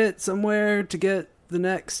pirate it somewhere to get the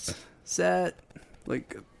next set?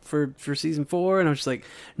 Like, for season 4? And I was just like,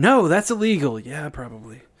 no, that's illegal. Yeah,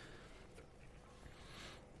 probably.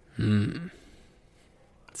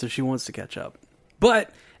 so she wants to catch up.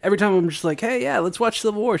 But every time I'm just like, hey, yeah, let's watch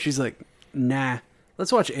Civil War, she's like, nah,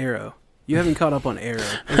 let's watch Arrow. You haven't caught up on Arrow.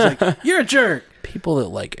 It's like, you're a jerk. People that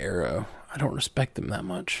like Arrow, I don't respect them that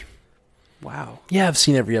much. Wow. Yeah, I've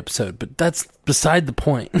seen every episode, but that's beside the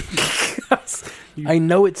point. I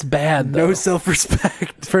know it's bad, though. No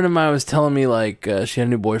self-respect. A friend of mine was telling me, like, she had a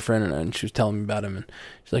new boyfriend, and she was telling me about him, and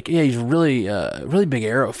she's like, yeah, he's a really big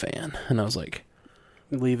Arrow fan. And I was like...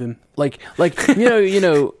 Leave him. Like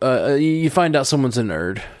you find out someone's a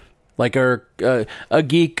nerd. Like, or a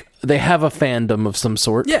geek, they have a fandom of some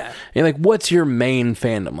sort. Yeah. And you're like, what's your main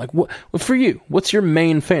fandom? Like, what for you? What's your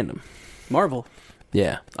main fandom? Marvel.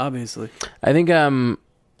 Yeah. Obviously. I think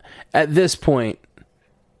at this point,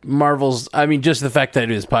 Marvel's... I mean, just the fact that I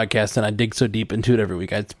do this podcast and I dig so deep into it every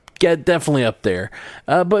week, I get definitely up there.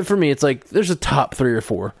 But for me, it's like, there's a top 3 or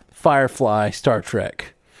 4. Firefly, Star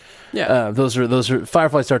Trek. Yeah. Those are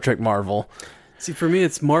Firefly, Star Trek, Marvel. See, for me,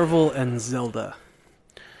 it's Marvel and Zelda.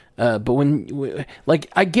 But when, like,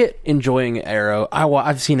 I get enjoying Arrow.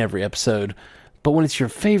 I've seen every episode. But when it's your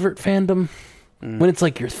favorite fandom, when it's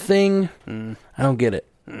like your thing, I don't get it.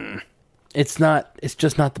 It's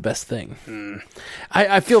just not the best thing.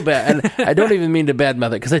 I feel bad. And I don't even mean to badmouth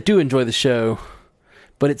it, because I do enjoy the show.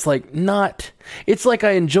 But it's like not... It's like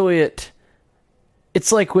I enjoy it.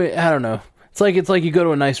 It's like, I don't know. It's like you go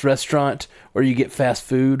to a nice restaurant or you get fast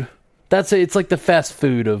food. It's like the fast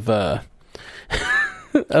food of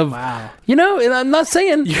Wow. You know, and I'm not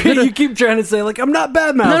saying you keep trying to say, like, I'm not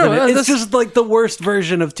badmouthing it. It's just like the worst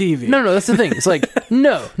version of TV. No, that's the thing. It's like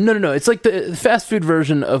no. It's like the fast food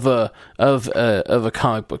version of a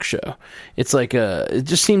comic book show. It's like it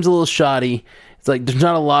just seems a little shoddy. It's like there's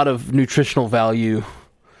not a lot of nutritional value.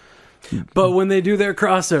 But when they do their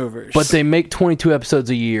crossovers, but they make 22 episodes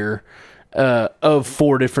a year of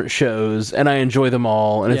 4 different shows, and I enjoy them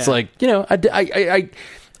all. And it's like, you know,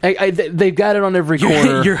 they've got it on every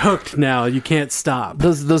corner. You're hooked now. You can't stop.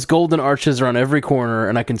 Those golden arches are on every corner,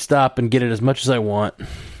 and I can stop and get it as much as I want.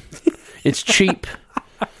 It's cheap.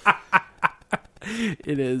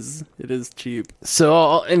 It is cheap.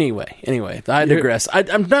 So anyway, I digress.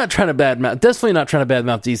 I'm not trying to definitely not trying to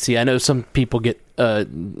badmouth DC. I know some people get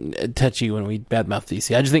touchy when we badmouth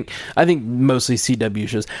DC. I think mostly CW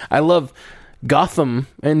shows. I love Gotham,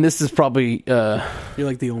 and this is probably you're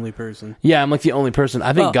like the only person. Yeah, I'm like the only person.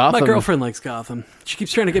 I think Gotham. My girlfriend likes Gotham. She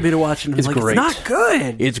keeps trying to get me to watch it. And it's I'm like, great. It's not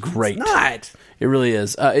good. It's great. It's not. It really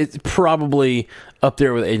is. It's probably up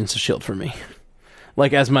there with Agents of S.H.I.E.L.D. for me.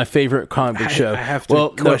 Like, as my favorite comic book show. I have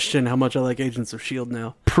to question how much I like Agents of S.H.I.E.L.D.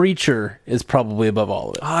 now. Preacher is probably above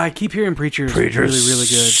all of it. I keep hearing Preacher's really, really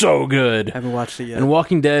good. So good. I haven't watched it yet. And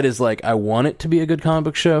Walking Dead is like, I want it to be a good comic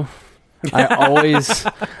book show.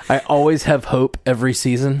 I always have hope every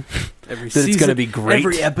season that it's going to be great.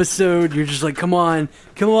 Every episode, you're just like, come on.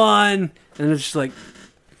 And it's just like...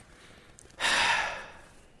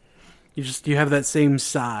 You have that same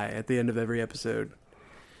sigh at the end of every episode.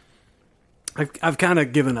 I've kind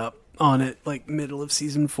of given up on it, like middle of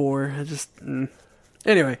season 4.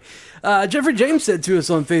 Anyway, Jeffrey James said to us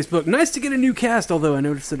on Facebook, "Nice to get a new cast, although I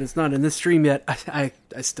noticed that it's not in this stream yet." I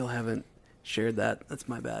still haven't shared that. That's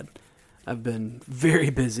my bad. I've been very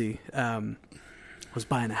busy. Was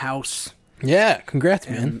buying a house. Yeah, congrats,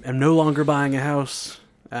 man. I'm no longer buying a house.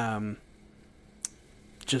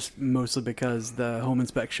 Just mostly because the home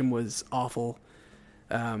inspection was awful.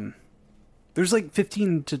 There's like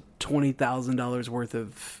 $15,000 to $20,000 worth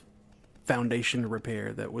of foundation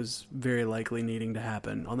repair that was very likely needing to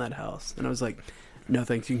happen on that house. And I was like, no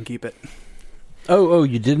thanks, you can keep it. Oh,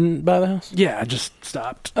 you didn't buy the house? Yeah, I just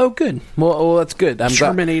stopped. Oh, good. Well, that's good.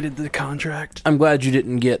 Terminated the contract. I'm glad you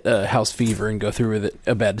didn't get house fever and go through with it.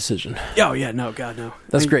 A bad decision. Oh, yeah, no, God, no.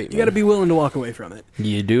 That's great, You got to be willing to walk away from it.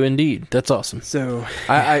 You do indeed. That's awesome. So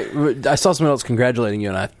I saw someone else congratulating you,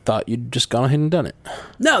 and I thought you'd just gone ahead and done it.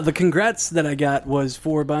 No, the congrats that I got was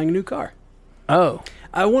for buying a new car. Oh.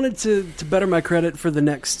 I wanted to better my credit for the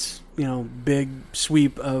next, big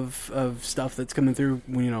sweep of stuff that's coming through,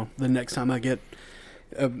 the next time I get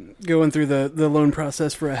going through the loan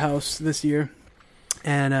process for a house this year.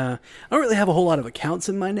 And I don't really have a whole lot of accounts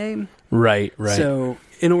in my name. Right. So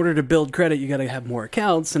in order to build credit, you got to have more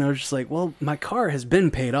accounts. And I was just like, well, my car has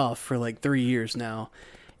been paid off for like 3 years now.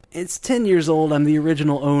 It's 10 years old. I'm the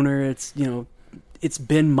original owner. It's, it's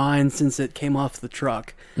been mine since it came off the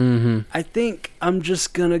truck. Mm-hmm. I think I'm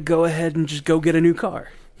just going to go ahead and just go get a new car.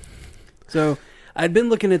 So I'd been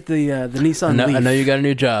looking at the Nissan Leaf. I know you got a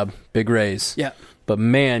new job. Big raise. Yeah. But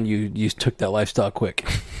man, you took that lifestyle quick.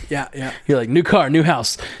 Yeah. You're like, new car, new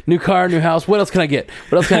house. New car, new house. What else can I get?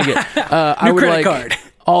 New credit card.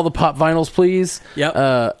 all the pop vinyls, please. Yep.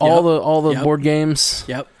 All the board games.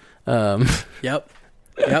 Yep. Yep.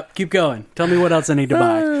 Keep going. Tell me what else I need to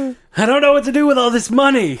buy. I don't know what to do with all this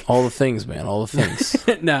money. All the things, man. All the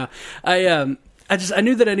things. No, I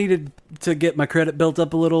knew that I needed to get my credit built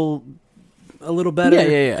up a little better.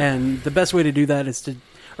 Yeah. And the best way to do that is to,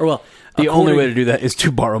 the only way to do that is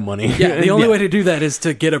to borrow money. Yeah, the only way to do that is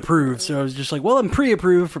to get approved. So I was just like, well, I'm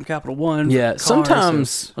pre-approved from Capital One. Yeah, sometimes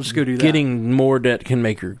so I'll just go do that. Getting more debt can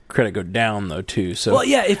make your credit go down, though, too. So, well,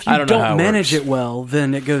 yeah, if you don't manage it well,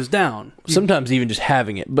 then it goes down. Sometimes even just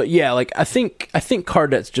having it. But yeah, like I think car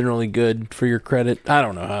debt's generally good for your credit. I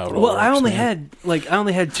don't know how it all works, I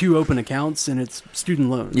only had 2 open accounts, and it's student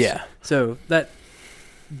loans. Yeah. So that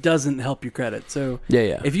doesn't help your credit. So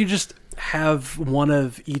yeah. If you just have one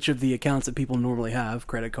of each of the accounts that people normally have,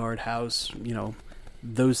 credit card, house,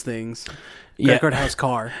 those things. Credit card, house,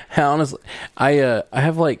 car. Honestly, I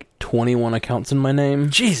have like 21 accounts in my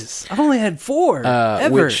name. Jesus, I've only had 4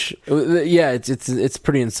 ever. Which, it's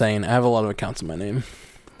pretty insane. I have a lot of accounts in my name.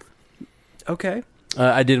 Okay.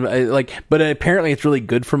 But apparently it's really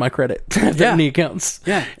good for my credit to have that many accounts.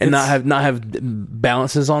 Yeah, and not have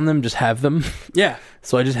balances on them, just have them. Yeah.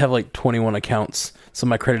 So I just have like 21 accounts. So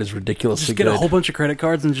my credit is ridiculously good. Just get good. a whole bunch of credit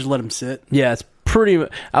cards and just let them sit. Yeah, it's pretty.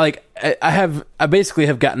 I basically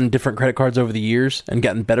have gotten different credit cards over the years and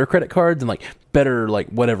gotten better credit cards and like better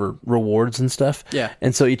whatever rewards and stuff. Yeah.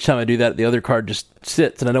 And so each time I do that, the other card just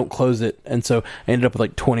sits and I don't close it, and so I ended up with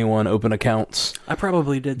like 21 open accounts. I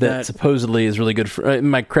probably did that. That supposedly is really good for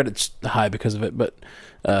my credit's high because of it, but.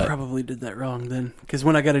 I probably did that wrong then, because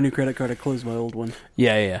when I got a new credit card, I closed my old one.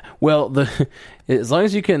 Yeah. Well, as long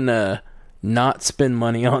as you can not spend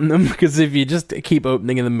money on them, because if you just keep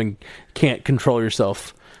opening them and can't control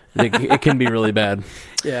yourself, it can be really bad.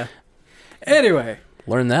 Yeah. Anyway,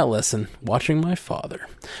 learn that lesson watching my father.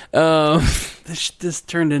 This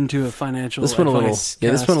turned into a financial. This one a little.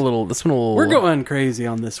 Yeah, this one a little. We're going crazy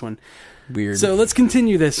on this one. Weird. So let's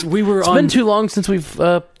continue this. It's been too long since we've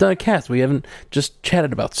done a cast. We haven't just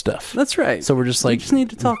chatted about stuff. That's right. So we're just like... We just need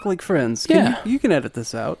to talk like friends. You can edit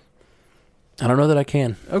this out. I don't know that I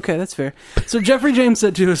can. Okay, that's fair. So Jeffrey James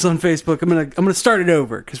said to us on Facebook, I'm gonna start it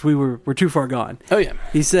over because we're too far gone. Oh yeah.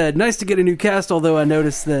 He said, nice to get a new cast, although I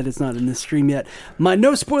noticed that it's not in this stream yet. My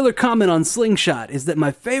no spoiler comment on Slingshot is that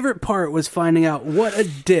my favorite part was finding out what a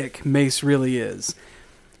dick Mace really is.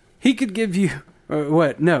 He could give you...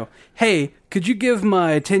 what? No. Hey, could you give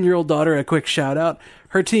my 10-year-old daughter a quick shout-out?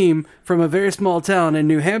 Her team, from a very small town in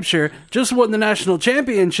New Hampshire, just won the national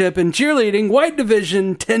championship in cheerleading white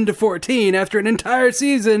division 10-14 after an entire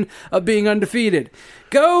season of being undefeated.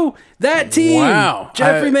 Go, that team! Wow.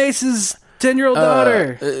 Jeffrey Mace's 10-year-old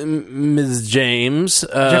daughter. Ms. James.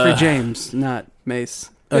 Jeffrey James, not Mace.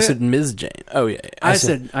 I said Ms. James. Oh, yeah. I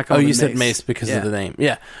called him you said Mace. Mace because of the name.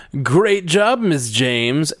 Yeah. Great job, Ms.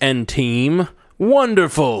 James and team.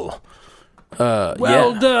 Wonderful.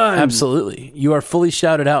 Well done. Absolutely. You are fully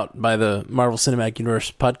shouted out by the Marvel Cinematic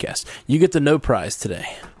Universe podcast. You get the No Prize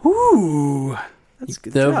today. Ooh. That's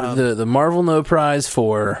good job. The Marvel No Prize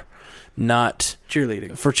for not...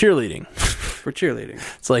 cheerleading. For cheerleading. For cheerleading.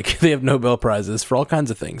 It's like they have Nobel Prizes for all kinds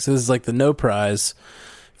of things. This is like the No Prize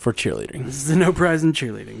for cheerleading. This is the No Prize in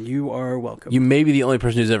cheerleading. You are welcome. You may be the only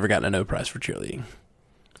person who's ever gotten a No Prize for cheerleading.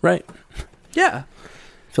 Right? Yeah.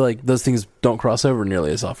 I feel like those things don't cross over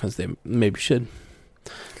nearly as often as they maybe should.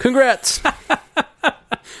 Congrats!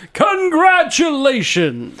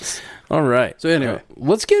 Congratulations! All right. So anyway,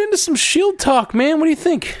 let's get into some S.H.I.E.L.D. talk, man. What do you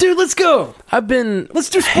think? Dude, let's go! Let's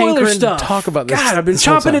do spoiler stuff. To talk about this. God, I've been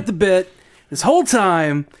chomping at the bit this whole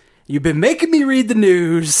time. You've been making me read the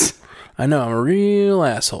news. I know, I'm a real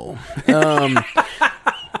asshole.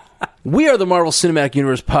 We are the Marvel Cinematic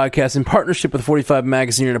Universe podcast in partnership with 45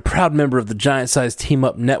 Magazine and a proud member of the Giant Size Team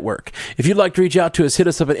Up Network. If you'd like to reach out to us, hit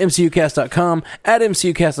us up at mcucast.com, at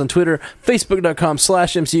mcucast on Twitter,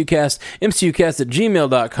 facebook.com/mcucast,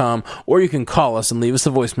 mcucast@gmail.com, or you can call us and leave us a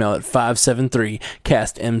voicemail at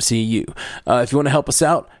 573-CAST-MCU. If you want to help us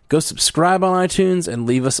out, go subscribe on iTunes and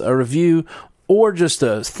leave us a review, or just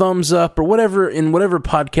a thumbs up, or whatever, in whatever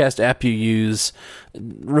podcast app you use.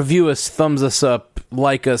 Review us, thumbs us up,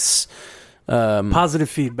 like us. Positive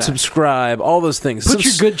feedback. Subscribe, all those things. Put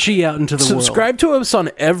your good chi out into the world. Subscribe to us on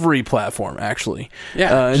every platform, actually.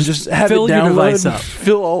 Yeah. And just have fill it download. Your device up.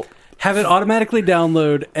 Have it automatically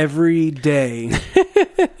download every day.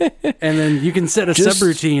 And then you can set a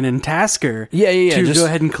subroutine in Tasker to go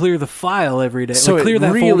ahead and clear the file every day. So clear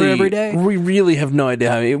that folder every day. We really have no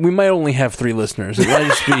idea. We might only have 3 listeners. It might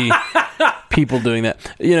just be people doing that.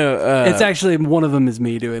 It's actually one of them is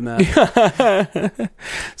me doing that.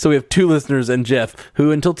 So we have 2 listeners and Jeff,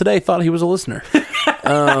 who until today thought he was a listener.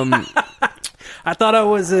 I thought I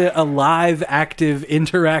was a live, active,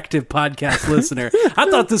 interactive podcast listener. I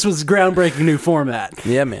thought this was groundbreaking new format.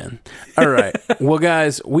 Yeah, man. All right. Well,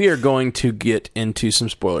 guys, we are going to get into some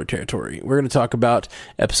spoiler territory. We're going to talk about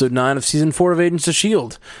episode 9 of season 4 of Agents of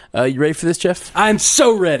S.H.I.E.L.D. You ready for this, Jeff? I'm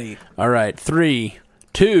so ready. All right. 3,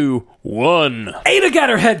 2, 1. Ada got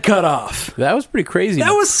her head cut off. That was pretty crazy.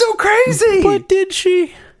 That was so crazy. But did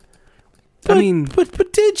she?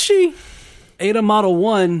 But did she? Ada Model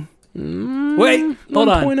 1... Wait, hold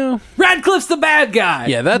 1.0. on. Radcliffe's the bad guy.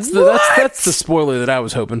 Yeah, that's the spoiler that I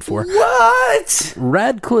was hoping for. What?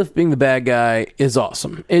 Radcliffe being the bad guy is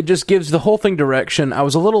awesome. It just gives the whole thing direction. I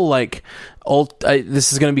was a little like,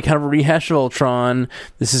 this is going to be kind of a rehash of Ultron.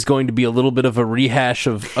 This is going to be a little bit of a rehash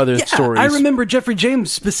of other stories. I remember Jeffrey James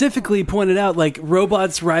specifically pointed out, like,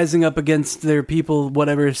 robots rising up against their people,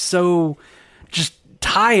 whatever, is so just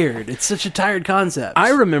tired. It's such a tired concept.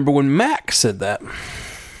 I remember when Mac said that.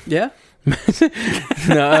 Yeah?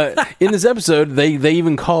 In this episode, they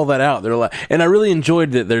even call that out. They're like, and I really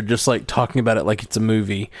enjoyed that they're just like talking about it like it's a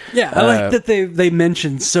movie. Yeah, I like that they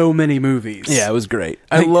mentioned so many movies. Yeah, it was great.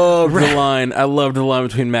 I loved the line. I loved the line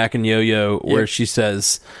between Mac and Yo-Yo where she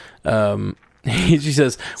says, she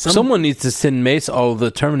says, someone needs to send Mace all the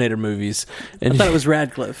Terminator movies. And I thought it was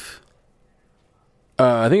Radcliffe.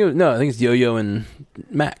 I think it's Yo-Yo and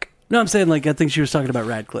Mac. No, I'm saying, like, I think she was talking about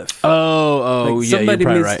Radcliffe. Oh, like, yeah, somebody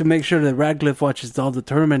you're needs right. to make sure that Radcliffe watches all the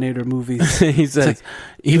Terminator movies. He says, like,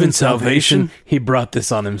 even salvation, he brought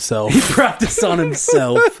this on himself. He brought this on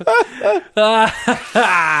himself.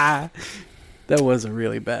 That was a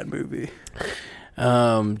really bad movie.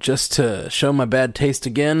 Just to show my bad taste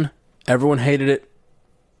again, everyone hated it.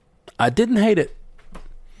 I didn't hate it.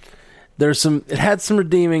 It had some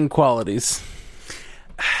redeeming qualities.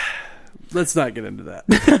 Let's not get into that.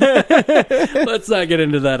 Let's not get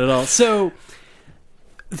into that at all. So,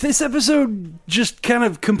 this episode just kind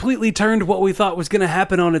of completely turned what we thought was going to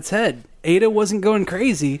happen on its head. Ada wasn't going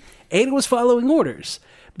crazy. Ada was following orders.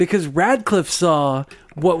 Because Radcliffe saw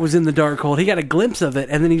what was in the Darkhold. He got a glimpse of it,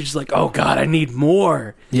 and then he's just like, oh god, I need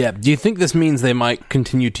more. Yeah. Do you think this means they might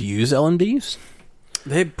continue to use LMDs?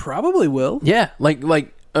 They probably will. Yeah.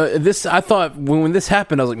 This, I thought when this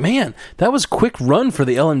happened, I was like, man, that was a quick run for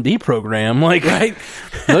the LMD program. Like, right?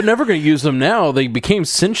 They're never going to use them now. They became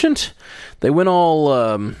sentient. They went all,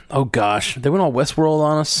 they went all Westworld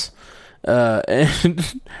on us. And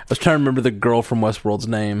I was trying to remember the girl from Westworld's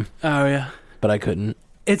name. Oh, yeah. But I couldn't.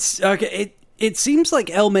 It's, okay, it seems like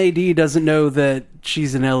El-May-D doesn't know that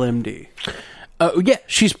she's an LMD. Yeah,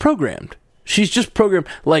 she's programmed. She's just programmed.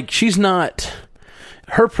 Like, she's not,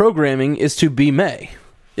 her programming is to be May.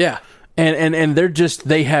 Yeah. And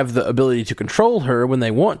they have the ability to control her when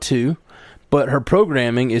they want to, but her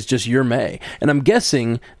programming is just your May. And I'm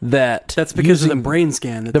guessing that's because of the brain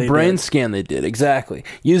scan that they did. The brain scan they did, exactly.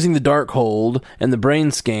 Using the Darkhold and the brain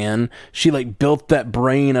scan, she like built that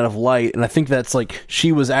brain out of light, and I think that's like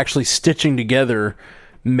she was actually stitching together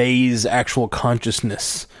May's actual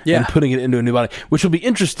consciousness and putting it into a new body, which will be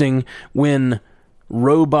interesting when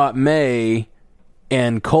Robot May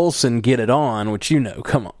and Coulson get it on, which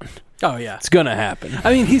come on. Oh, yeah. It's going to happen.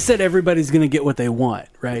 I mean, he said everybody's going to get what they want,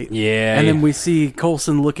 right? Yeah. And then we see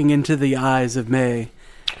Coulson looking into the eyes of May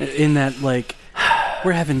in that, like,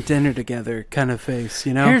 we're having dinner together kind of face,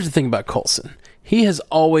 you know? Here's the thing about Coulson. He has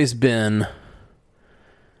always been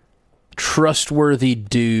trustworthy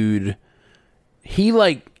dude. He,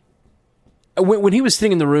 like, when he was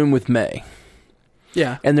sitting in the room with May,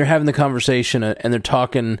 yeah, and they're having the conversation, and they're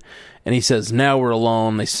talking, and he says, now we're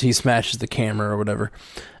alone. He smashes the camera or whatever.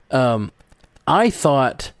 I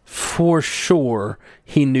thought for sure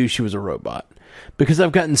he knew she was a robot, because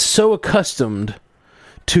I've gotten so accustomed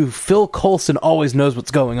to Phil Coulson always knows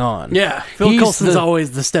what's going on. Yeah, Phil Coulson's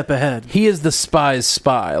always the step ahead. He is the spy's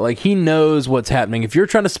spy. Like, he knows what's happening. If you're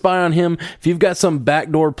trying to spy on him, if you've got some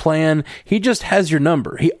backdoor plan, he just has your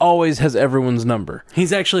number. He always has everyone's number.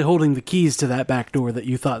 He's actually holding the keys to that back door that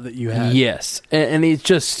you thought that you had. Yes, and he's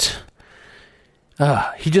just...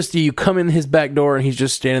 you come in his back door and he's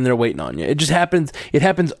just standing there waiting on you. It just happens. It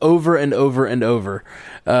happens over and over and over.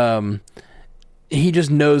 He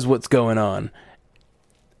just knows what's going on.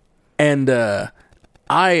 And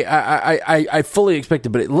I fully expect it,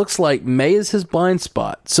 but it looks like May is his blind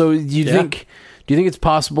spot. So do you think it's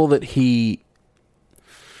possible that he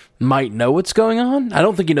might know what's going on? I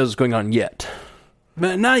don't think he knows what's going on yet.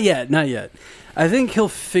 But not yet. I think he'll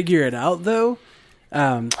figure it out, though.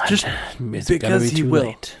 Just because he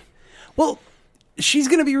will. Well, she's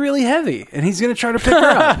going to be really heavy, and he's going to try to pick her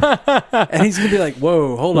up. And he's going to be like,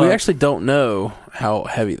 whoa, hold on. We actually don't know how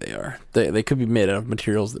heavy they are. They could be made out of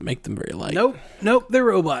materials that make them very light. Nope, they're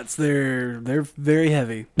robots. They're very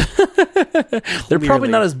heavy. They're probably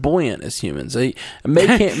not as buoyant as humans. May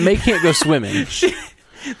can't go swimming.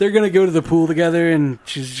 They're going to go to the pool together, and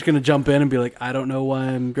she's just going to jump in and be like, I don't know why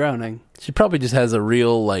I'm drowning. She probably just has a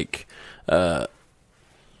real,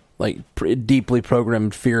 deeply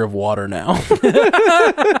programmed fear of water now.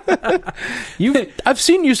 I've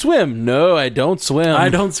seen you swim. No, I don't swim. I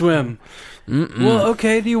don't swim. Mm-mm. Well,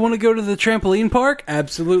 okay, do you want to go to the trampoline park?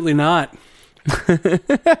 Absolutely not.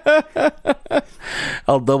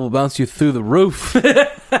 I'll double bounce you through the roof.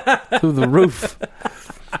 Through the roof.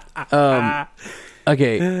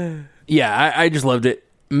 Okay. Yeah, I just loved it.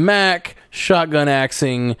 Mac, shotgun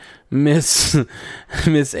axing, Miss Ada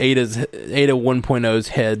 1.0's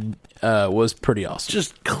head was pretty awesome.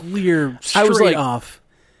 Just clear straight off.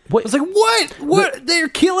 What? I was like, what? They're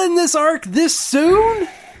killing this arc this soon?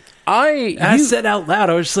 I said out loud,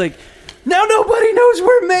 I was just like, now nobody knows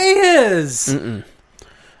where May is.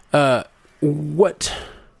 What?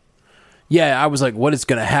 Yeah, I was like, what is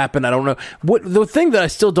going to happen? I don't know. The thing that I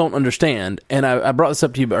still don't understand, and I brought this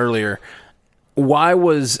up to you earlier, why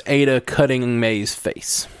was Ada cutting May's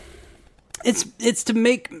face? It's to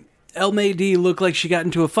make El-May-D look like she got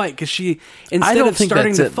into a fight, because instead of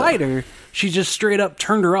starting to fight her, she just straight up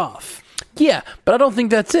turned her off. Yeah, but I don't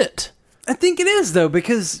think that's it. I think it is, though,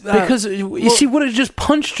 because she would have just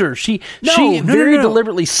punched her. She very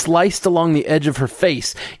deliberately sliced along the edge of her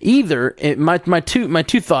face. My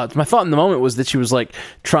thought in the moment was that she was like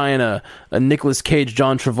trying a Nicolas Cage,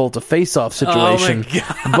 John Travolta face-off situation. Oh my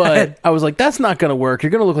God. But I was like, that's not going to work.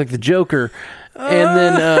 You're going to look like the Joker.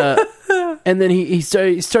 And then he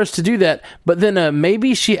starts to do that, but then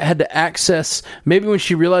maybe she had to access. Maybe when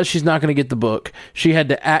she realized she's not going to get the book, she had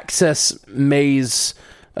to access May's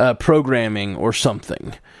programming or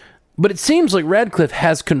something. But it seems like Radcliffe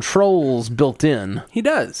has controls built in. He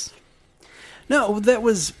does. No, that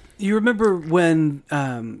was... You remember when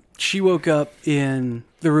she woke up in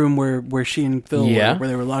the room where she and Phil were, where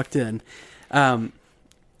they were locked in.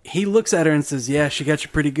 He looks at her and says, yeah, she got you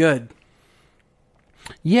pretty good.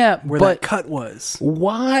 Yeah, where that cut was.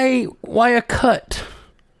 Why a cut?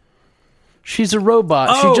 She's a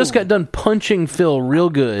robot. She just got done punching Phil real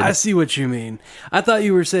good. I see what you mean. I thought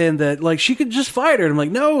you were saying that like she could just fight her. And I'm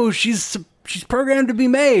like, no, she's programmed to be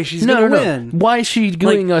May. She's gonna win. Why is she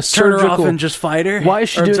doing a surgical? Turn her off and just fight her. Why is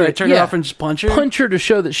she doing? Turn her off and just punch her. Punch her to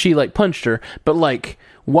show that she punched her. But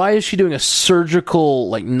why is she doing a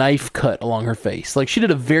surgical knife cut along her face? She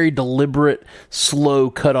did a very deliberate,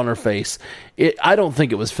 slow cut on her face. I don't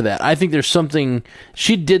think it was for that. I think there's something.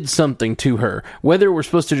 She did something to her. Whether we're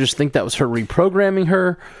supposed to just think that was her reprogramming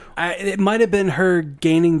her, it might have been her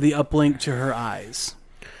gaining the uplink to her eyes.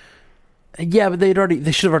 Yeah, but they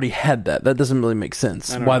should have already had that. That doesn't really make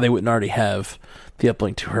sense. Why they wouldn't already have the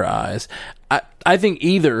uplink to her eyes. I think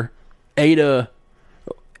either Ada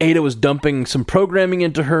was dumping some programming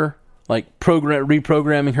into her,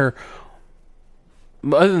 reprogramming her.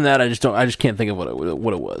 Other than that, I just can't think of what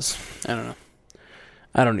it was. I don't know.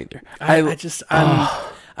 I don't either.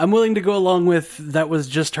 I'm willing to go along with that was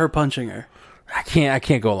just her punching her. I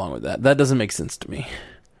can't go along with that. That doesn't make sense to me.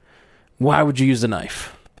 Why would you use a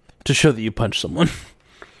knife? To show that you punched someone.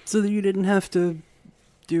 So that you didn't have to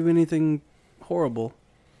do anything horrible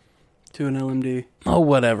to an LMD. Oh,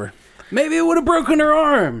 whatever. Maybe it would have broken her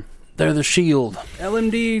arm. They're the S.H.I.E.L.D.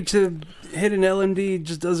 LMD to hit an LMD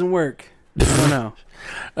just doesn't work. I don't know.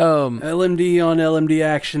 LMD on LMD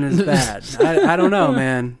action is bad. I don't know,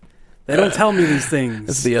 man. They don't tell me these things.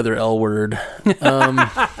 That's the other L word.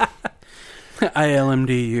 I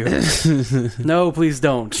LMD you. No, please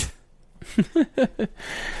don't.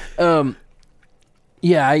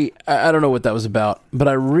 Yeah, I don't know what that was about, but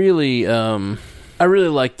I really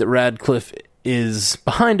like that Radcliffe is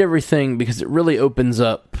behind everything because it really opens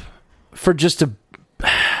up for just a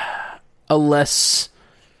less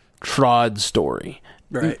trod story.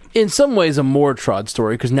 Right. In some ways, a more trod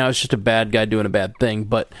story because now it's just a bad guy doing a bad thing,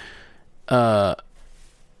 but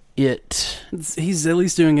he's at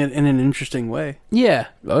least doing it in an interesting way. Yeah.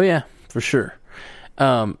 Oh yeah, for sure.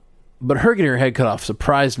 But her getting her head cut off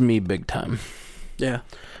surprised me big time. Yeah.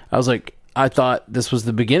 I was like, I thought this was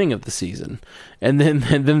the beginning of the season. And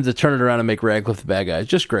then to turn it around and make Radcliffe the bad guy is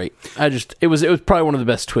just great. It was probably one of the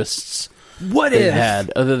best twists they've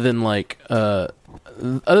had, other than the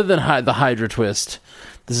Hydra twist.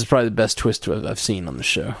 This is probably the best twist I've seen on the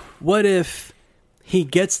show. What if he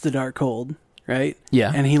gets the Darkhold, right?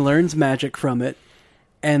 Yeah. And he learns magic from it,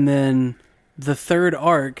 and then the third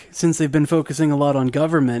arc, since they've been focusing a lot on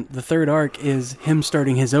government, the third arc is him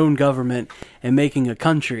starting his own government and making a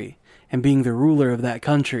country and being the ruler of that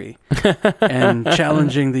country and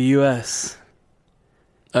challenging the U.S.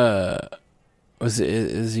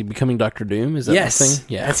 Is he becoming Doctor Doom? Is that Yes, the thing?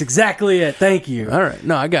 Yeah, that's exactly it. Thank you. All right.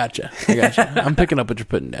 No, I gotcha. I'm picking up what you're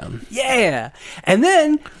putting down. Yeah. And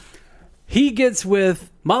then he gets with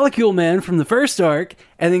Molecule Man from the first arc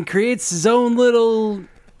and then creates his own little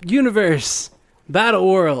universe, Battle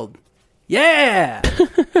World. Yeah.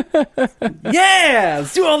 Yeah.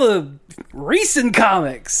 Let's do all the recent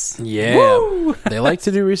comics. Yeah. Woo! They like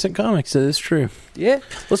to do recent comics. That is true. Yeah.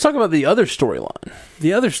 Let's talk about the other storyline.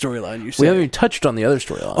 The other storyline you said. We haven't even touched on the other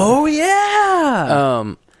storyline. Oh,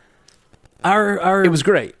 yeah. Our it was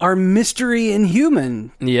great. Our mystery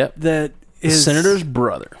inhuman. Yep. That The is Senator's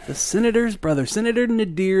brother. The Senator's brother. Senator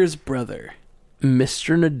Nadir's brother.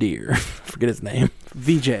 Mr. Nadir. Forget his name.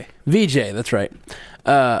 VJ, that's right.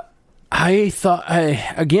 I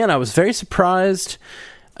was very surprised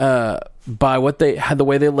by what they had, the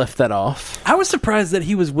way they left that off. I was surprised that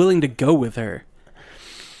he was willing to go with her.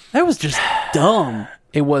 That was just dumb.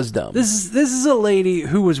 It was dumb. This is a lady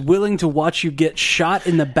who was willing to watch you get shot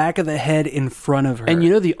in the back of the head in front of her. And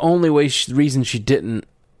the only reason she didn't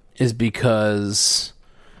is because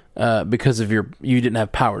of you didn't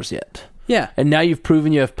have powers yet. Yeah. And now you've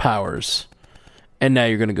proven you have powers. And now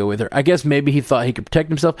you're going to go with her. I guess maybe he thought he could protect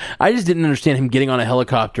himself. I just didn't understand him getting on a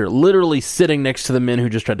helicopter, literally sitting next to the men who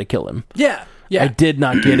just tried to kill him. Yeah. I did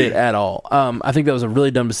not get it at all. I think that was a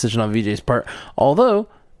really dumb decision on VJ's part. Although,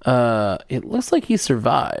 it looks like he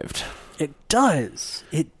survived. It does.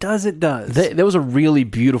 There was a really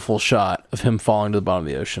beautiful shot of him falling to the bottom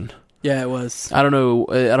of the ocean. Yeah, it was. I don't know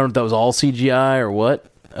if that was all CGI or what,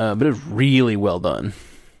 but it was really well done.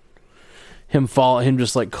 Him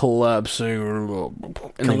just like collapsing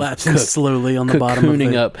slowly on the bottom of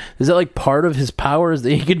cocooning up. Is that like part of his powers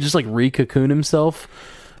that he can just like re-cocoon himself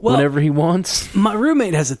whenever he wants? My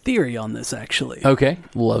roommate has a theory on this, actually. Okay,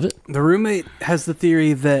 love it. The roommate has the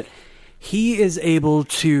theory that he is able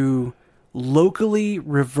to locally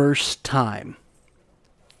reverse time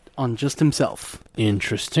on just himself.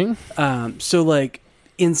 Interesting. So like,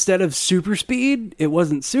 instead of super speed, it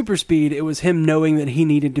wasn't super speed. It was him knowing that he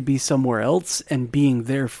needed to be somewhere else and being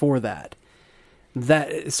there for that.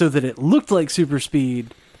 So that it looked like super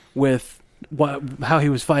speed with how he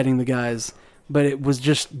was fighting the guys, but it was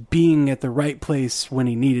just being at the right place when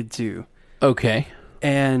he needed to. Okay.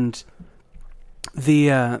 And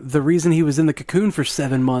the reason he was in the cocoon for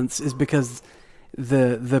 7 months is because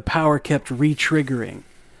the power kept re-triggering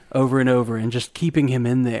over and over and just keeping him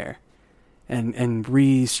in there. And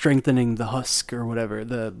re-strengthening the husk or whatever,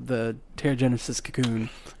 the Terrigenesis cocoon.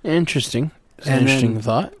 Interesting. Interesting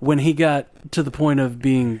thought. When he got to the point of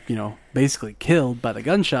being, basically killed by the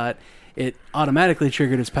gunshot, it automatically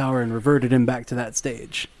triggered his power and reverted him back to that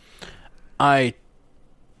stage. I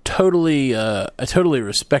totally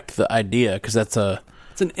respect the idea because it's an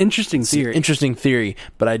interesting theory. Interesting theory,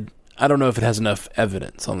 but I don't know if it has enough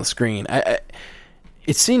evidence on the screen.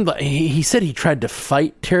 It seemed like he said he tried to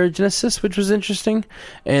fight Terrigenesis, which was interesting,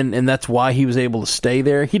 and that's why he was able to stay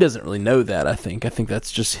there. He doesn't really know that. I think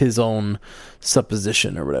that's just his own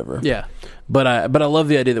supposition or whatever. Yeah, but I love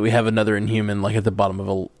the idea that we have another Inhuman like at the bottom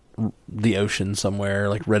of the ocean somewhere,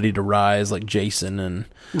 like ready to rise, like Jason and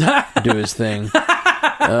do his thing.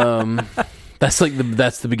 That's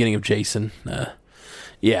the beginning of Jason.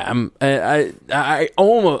 I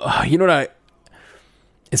almost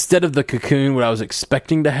instead of the cocoon, what I was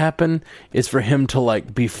expecting to happen is for him to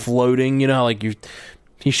like be floating.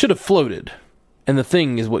 He should have floated, and the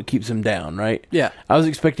thing is what keeps him down, right? Yeah. I was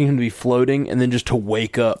expecting him to be floating and then just to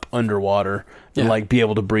wake up underwater and like be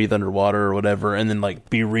able to breathe underwater or whatever, and then like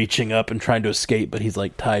be reaching up and trying to escape, but he's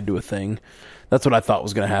like tied to a thing. That's what I thought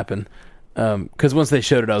was going to happen. Because once they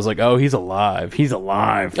showed it, I was like, "Oh, he's alive! He's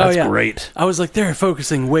alive! That's great!" I was like, "They're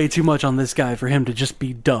focusing way too much on this guy for him to just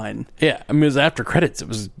be done." Yeah, I mean, it was after credits; it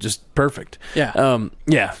was just perfect. Yeah,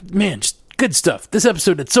 man, just good stuff. This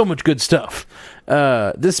episode had so much good stuff.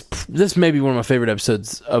 This may be one of my favorite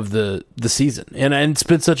episodes of the season, and it's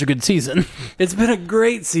been such a good season. It's been a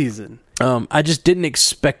great season. I just didn't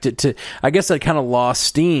expect it to. I guess I kind of lost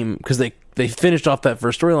steam because they finished off that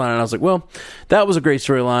first storyline, and I was like, well, that was a great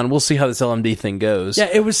storyline. We'll see how this LMD thing goes. Yeah,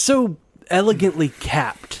 it was so elegantly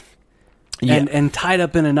capped and tied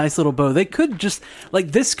up in a nice little bow. They could just,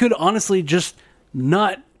 this could honestly just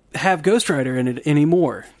not have Ghost Rider in it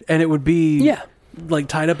anymore, and it would be,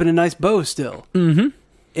 tied up in a nice bow still. Mm-hmm.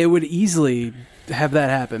 It would easily have that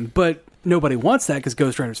happen, but nobody wants that because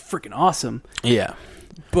Ghost Rider's freaking awesome. Yeah.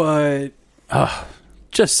 But...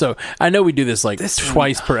 just so I know we do this like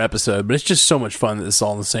twice per episode, but it's just so much fun that it's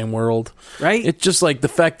all in the same world, right? It's just like the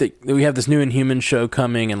fact that we have this new Inhuman show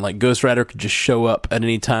coming, and like Ghost Rider could just show up at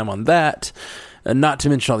any time on that, and not to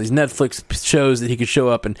mention all these Netflix shows that he could show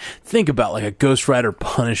up. And think about like a Ghost Rider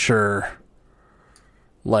Punisher,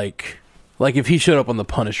 like if he showed up on the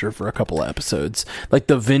Punisher for a couple of episodes, like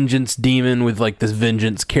the Vengeance Demon with like this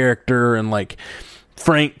Vengeance character, and like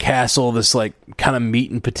Frank Castle, this like kind of meat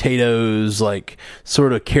and potatoes like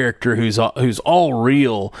sort of character who's all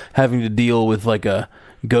real, having to deal with like a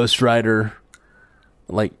Ghost Rider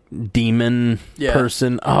like demon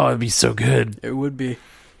person. Oh, it'd be so good. It would be,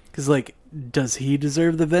 because like, does he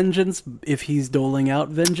deserve the vengeance if he's doling out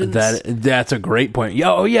vengeance? That's a great point.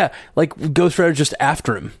 Oh yeah, like Ghost Rider's just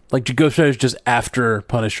after him. Like Ghost Rider's just after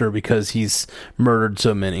Punisher because he's murdered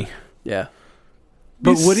so many. Yeah.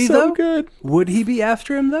 But would he, so though? Good. Would he be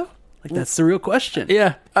after him, though? Like, that's the real question.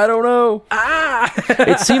 Yeah, I don't know.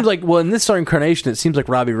 It seems like, well, in this incarnation, it seems like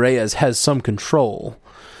Robbie Reyes has some control.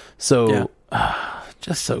 So,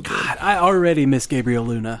 just so good. God, I already miss Gabriel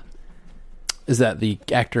Luna. Is that the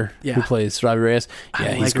actor who plays Robbie Reyes?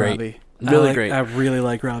 Yeah, he's great. Robbie. Really great. I really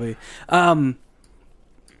like Robbie.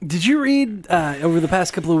 Did you read over the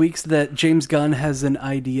past couple of weeks that James Gunn has an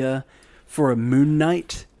idea for a Moon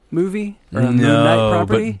Knight movie? Or a Moon Knight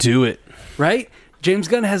property? But do it. Right? James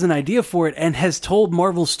Gunn has an idea for it and has told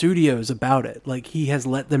Marvel Studios about it. Like, he has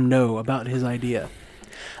let them know about his idea.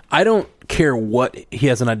 I don't care what he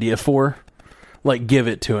has an idea for. Like, give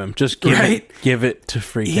it to him. Just give it to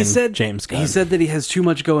freaking James Gunn. He said that he has too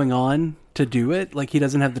much going on to do it. Like, he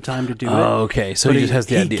doesn't have the time to do it. Oh, okay. So he just has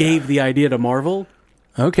the idea. He gave the idea to Marvel.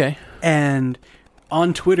 Okay. And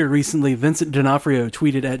on Twitter recently, Vincent D'Onofrio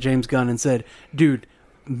tweeted at James Gunn and said, dude,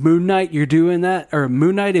 Moon Knight, you're doing that? Or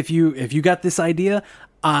Moon Knight, if you got this idea,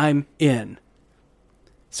 I'm in.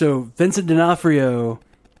 So Vincent D'Onofrio,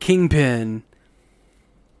 Kingpin,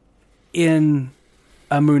 in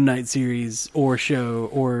a Moon Knight series or show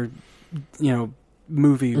or,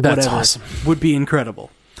 movie, That's whatever, awesome. would be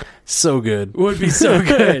incredible. So good. Would be so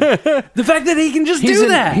good. The fact that he can just do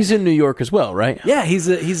that. He's in New York as well, right? Yeah, he's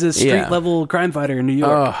a street level crime fighter in New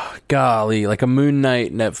York. Oh, golly. Like a Moon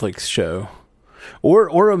Knight Netflix show.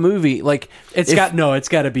 Or a movie. Like it's got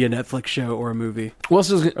to be a Netflix show or a movie. Or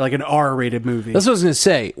like an R-rated movie. That's what I was going to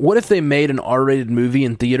say. What if they made an R-rated movie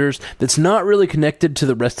in theaters that's not really connected to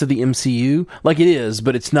the rest of the MCU? Like it is,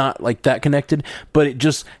 but it's not like that connected. But it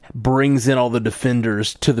just brings in all the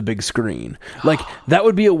Defenders to the big screen. Like that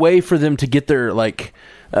would be a way for them to get their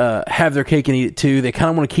have their cake and eat it too. They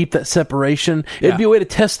kind of want to keep that separation. It'd be a way to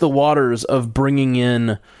test the waters of bringing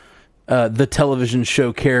in the television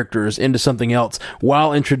show characters into something else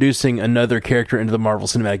while introducing another character into the Marvel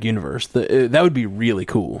Cinematic Universe. That would be really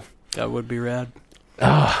cool. That would be rad.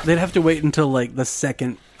 They'd have to wait until like the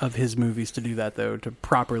second of his movies to do that, though, to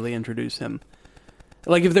properly introduce him.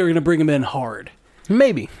 Like if they were going to bring him in hard.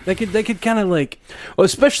 Maybe. They could kind of like... Well,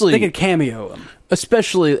 especially... They could cameo him.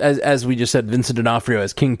 Especially, as we just said, Vincent D'Onofrio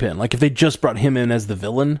as Kingpin. Like, if they just brought him in as the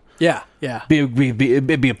villain... Yeah. It'd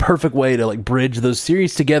be a perfect way to, like, bridge those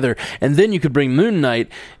series together. And then you could bring Moon Knight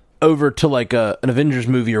over to, like, an Avengers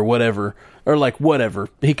movie or whatever. Or, like, whatever.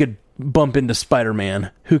 He could bump into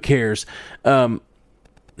Spider-Man. Who cares?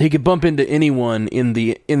 He could bump into anyone in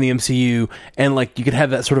the MCU, and like you could have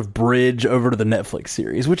that sort of bridge over to the Netflix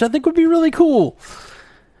series, which I think would be really cool.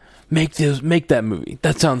 Make that movie.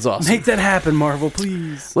 That sounds awesome. Make that happen, Marvel,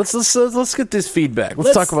 please. Let's get this feedback.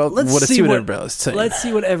 Let's talk about see what everybody else is saying. Let's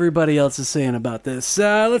see what everybody else is saying about this.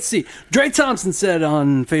 Let's see. Dre Thompson said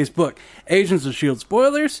on Facebook, Agents of S.H.I.E.L.D.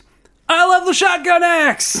 spoilers. I love the shotgun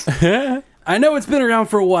axe. I know it's been around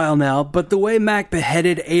for a while now, but the way Mac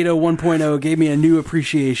beheaded Ada 1.0 gave me a new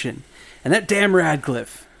appreciation. And that damn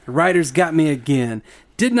Radcliffe. The writers got me again.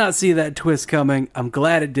 Did not see that twist coming. I'm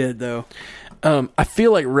glad it did, though. I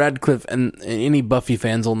feel like Radcliffe, and any Buffy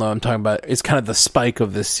fans will know I'm talking about, is kind of the Spike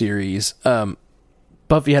of this series.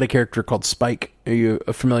 Buffy had a character called Spike. Are you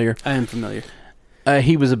familiar? I am familiar.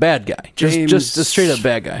 He was a bad guy. Just a straight-up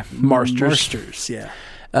bad guy. Marsters, yeah.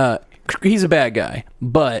 He's a bad guy,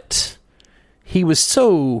 but... He was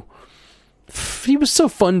so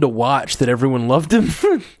fun to watch that everyone loved him,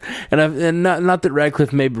 and not that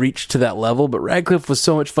Radcliffe may reach to that level, but Radcliffe was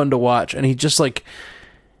so much fun to watch, and he just had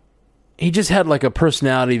like a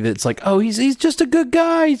personality that's like, oh, he's just a good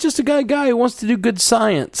guy, he's just a guy who wants to do good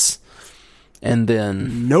science, and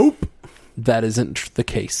then nope, that isn't the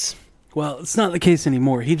case. Well, it's not the case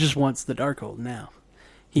anymore. He just wants the Darkhold now.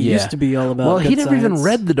 He used to be all about Well, he never science. even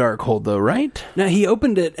read the Darkhold, though, right? No, he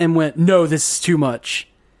opened it and went, no, this is too much.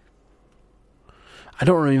 I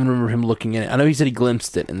don't even remember him looking in it. I know he said he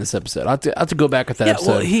glimpsed it in this episode. I have to go back at that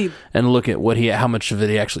episode and look at how much of it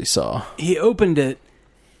he actually saw. He opened it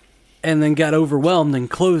and then got overwhelmed and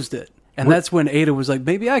closed it. And that's when Ada was like,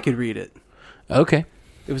 maybe I could read it. Okay.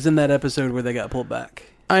 It was in that episode where they got pulled back.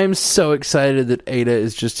 I am so excited that Ada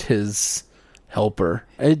is just his helper.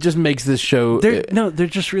 It just makes this show... They're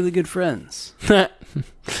just really good friends.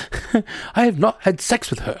 I have not had sex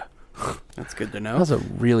with her. That's good to know. That was a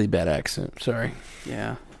really bad accent. Sorry.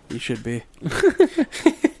 Yeah, you should be.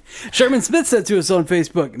 Sherman Smith said to us on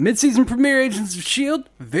Facebook, mid-season premiere Agents of S.H.I.E.L.D,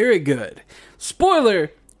 very good.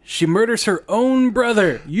 Spoiler, she murders her own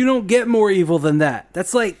brother. You don't get more evil than that.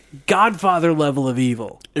 That's like Godfather level of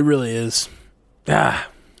evil. It really is.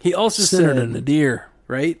 He also Centered said... in a deer.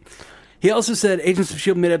 Right? He also said Agents of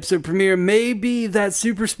S.H.I.E.L.D. mid-episode premiere, maybe that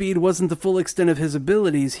super speed wasn't the full extent of his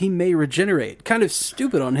abilities. He may regenerate. Kind of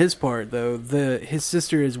stupid on his part, though. His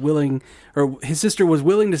sister was willing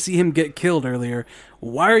to see him get killed earlier.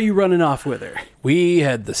 Why are you running off with her? We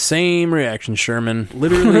had the same reaction, Sherman.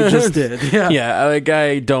 Literally just did. Yeah. Yeah,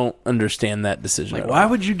 I don't understand that decision. Like, why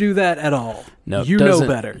would you do that at all? No, you know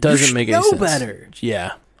better. Doesn't make any sense. You know better.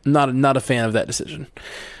 Yeah, not a fan of that decision.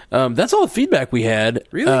 That's all the feedback we had.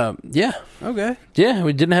 Really? Yeah. Okay. Yeah,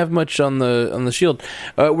 we didn't have much on the S.H.I.E.L.D.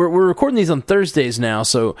 We're recording these on Thursdays now,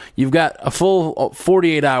 so you've got a full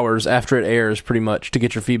 48 hours after it airs, pretty much, to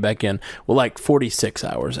get your feedback in. Well, like 46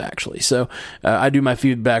 hours actually. So I do my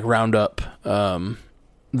feedback roundup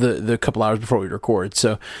the couple hours before we record.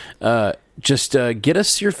 So just get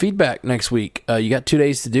us your feedback next week. You got 2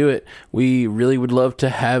 days to do it. We really would love to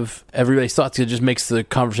have everybody's thoughts. It just makes the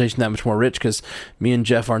conversation that much more rich because me and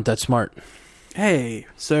Jeff aren't that smart. Hey,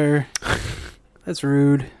 sir, that's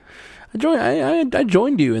rude. I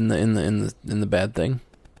joined you in the bad thing.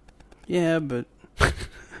 Yeah, but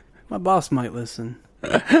my boss might listen.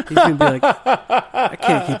 He's gonna be like, I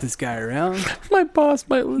can't keep this guy around. My boss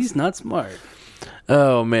might listen. He's not smart.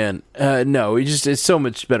 Oh man, no. It's so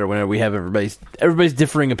much better whenever we have everybody's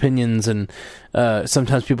differing opinions, and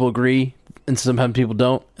sometimes people agree, and sometimes people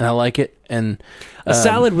don't, and I like it. And a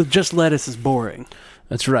salad with just lettuce is boring.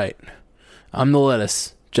 That's right. I'm the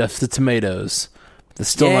lettuce, Jeff's the tomatoes. That's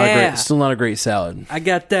still not a great salad. I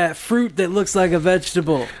got that fruit that looks like a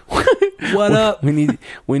vegetable. What up?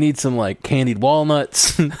 We need some like candied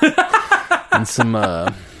walnuts and some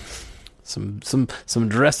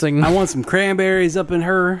dressing. I want some cranberries up in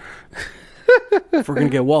her. If we're gonna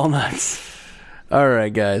get walnuts. All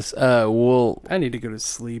right, guys. I need to go to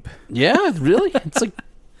sleep. Yeah, really? It's like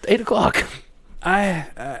 8:00.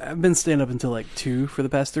 I've been staying up until like 2 for the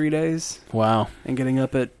past 3 days. Wow. And getting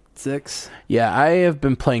up at 6. Yeah, I have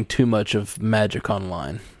been playing too much of Magic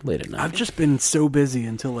Online late at night. I've just been so busy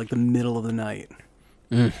until like the middle of the night.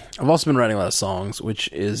 I've also been writing a lot of songs,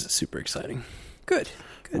 which is super exciting. Good.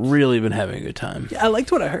 Really been having a good time. Yeah, I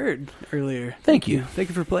liked what I heard earlier. Thank you. Thank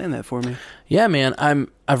you for playing that for me. Yeah, man.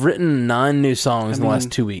 I've written 9 new songs in the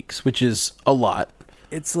last 2 weeks, which is a lot.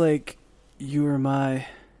 It's like you were my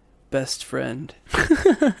best friend.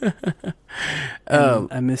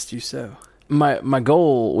 I missed you so. My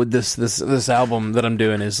goal with this album that I'm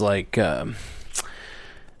doing is like I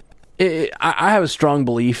have a strong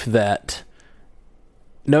belief that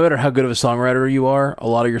no matter how good of a songwriter you are, a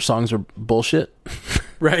lot of your songs are bullshit.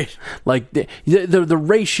 Right. Like the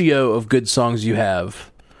ratio of good songs you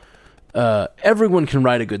have, everyone can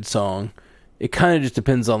write a good song. It kind of just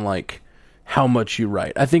depends on like how much you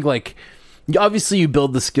write. I think like obviously you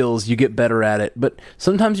build the skills, you get better at it, but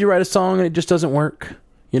sometimes you write a song and it just doesn't work.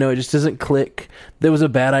 You know, it just doesn't click. There was a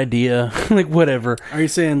bad idea. Like whatever. Are you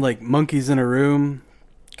saying like monkeys in a room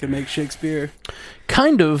could make Shakespeare?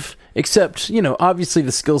 Kind of, except, you know, obviously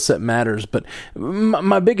the skill set matters, but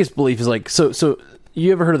my biggest belief is like, so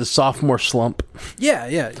you ever heard of the sophomore slump?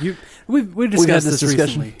 Yeah. We discussed this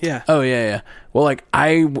discussion recently. Yeah. Oh yeah. Well, like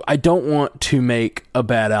I don't want to make a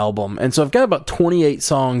bad album, and so I've got about 28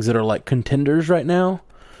 songs that are like contenders right now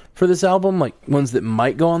for this album, like ones that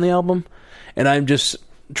might go on the album, and I'm just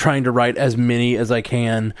trying to write as many as I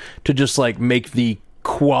can to just like make the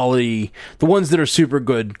quality, the ones that are super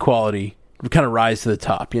good quality, kind of rise to the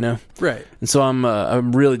top, you know? Right. And so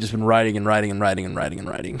I'm really just been writing.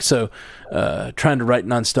 So trying to write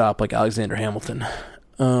nonstop like Alexander Hamilton.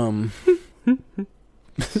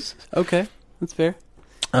 Okay, that's fair.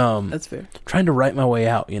 That's fair. Trying to write my way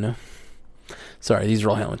out, you know? Sorry, these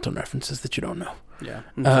are all Hamilton references that you don't know. Yeah.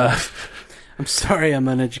 I'm sorry I'm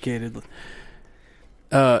uneducated.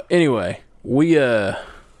 Anyway, we've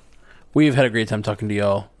had a great time talking to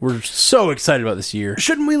y'all. We're so excited about this year.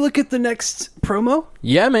 Shouldn't we look at the next promo?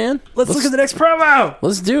 Yeah, man. Let's look at the next promo.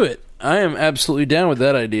 Let's do it. I am absolutely down with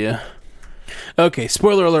that idea. Okay,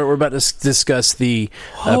 spoiler alert, we're about to discuss the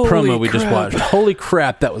promo we just watched. Holy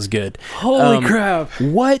crap, that was good. Holy crap.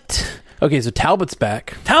 What? Okay, so Talbot's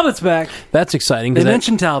back. Talbot's back. That's exciting. They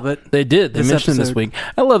mentioned Talbot. They did. They mentioned him this episode. week.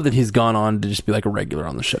 I love that he's gone on to just be like a regular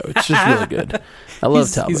on the show. It's just really good. I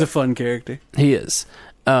love Talbot. He's a fun character. He is.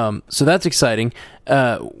 So that's exciting.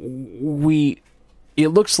 It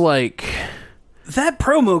looks like... That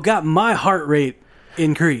promo got my heart rate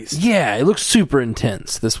increased. Yeah, it looks super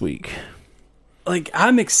intense this week. Like,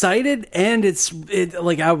 I'm excited, and it's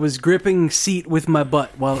like I was gripping seat with my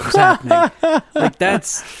butt while it was happening. Like,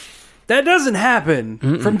 that doesn't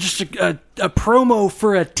happen from just a promo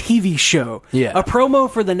for a TV show. Yeah. A promo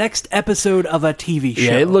for the next episode of a TV show.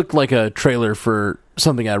 Yeah, it looked like a trailer for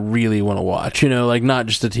something I really want to watch. You know, like not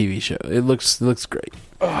just a TV show. It looks great.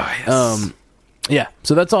 Oh, yes. Yeah,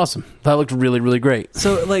 so that's awesome. That looked really, really great.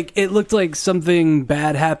 So, like, it looked like something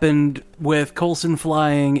bad happened with Coulson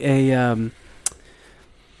flying a,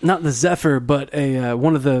 not the Zephyr, but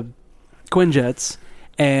one of the Quinjets,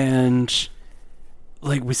 and,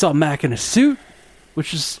 like, we saw Mac in a suit,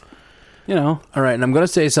 which is, you know... All right, and I'm going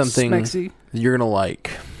to say something smexy. that you're going to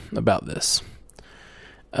like about this.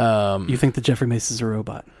 You think that Jeffrey Mace is a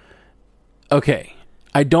robot? Okay.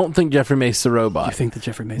 I don't think Jeffrey Mace is a robot. You think that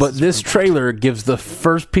Jeffrey Mace but is a this robot? trailer gives the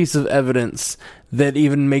first piece of evidence that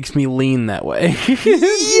even makes me lean that way.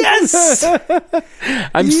 Yes!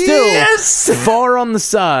 I'm still far on the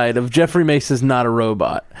side of Jeffrey Mace is not a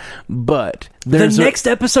robot. But there's the next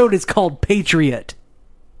episode is called Patriot.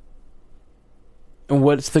 And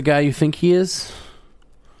what's the guy you think he is?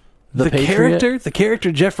 The Patriot?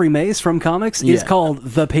 character Jeffrey Mace from comics is called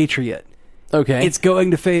the Patriot. Okay. It's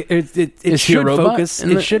going to it should focus.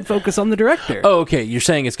 It should focus on the director. Oh, okay. You're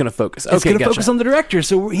saying it's going to focus. Okay, it's going to focus on the director.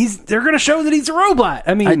 So they're going to show that he's a robot.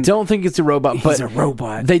 I mean, I don't think it's a robot, but he's a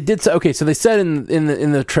robot. They did say, okay. So they said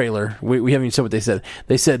in the trailer, we haven't even said what they said.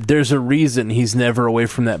 They said there's a reason he's never away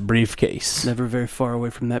from that briefcase. Never very far away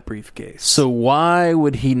from that briefcase. So why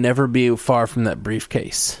would he never be far from that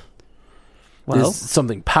briefcase? Well, is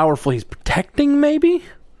something powerful he's protecting, maybe?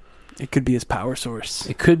 It could be his power source.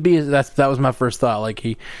 It could be. That was my first thought. Like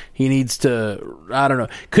he needs to. I don't know.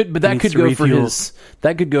 That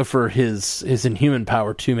could go for his inhuman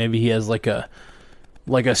power too. Maybe he has like a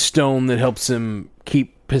stone that helps him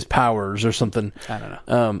keep his powers or something. I don't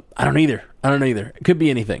know. I don't either. It could be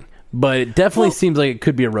anything, but it definitely seems like it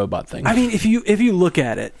could be a robot thing. I mean, if you look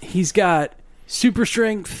at it, he's got super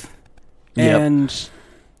strength, and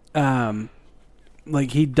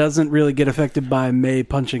like he doesn't really get affected by May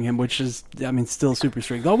punching him, which is, I mean, still super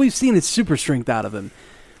strength. All we've seen is super strength out of him.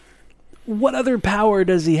 What other power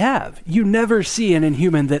does he have? You never see an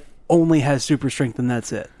Inhuman that only has super strength and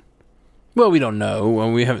that's it. Well, we don't know.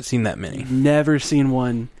 Well, we haven't seen that many. Never seen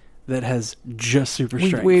one that has just super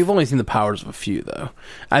strength. We've only seen the powers of a few, though.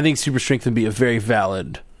 I think super strength would be a very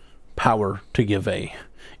valid power to give a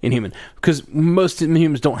Inhuman, because most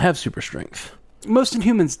Inhumans don't have super strength. Most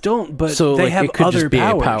Inhumans don't, but so, they like, have it could other just be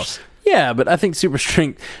powers. Yeah, but I think super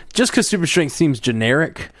strength, just because super strength seems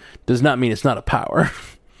generic, does not mean it's not a power.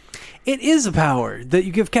 It is a power that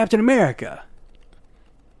you give Captain America.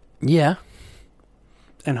 Yeah.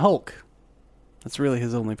 And Hulk. That's really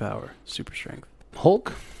his only power, super strength.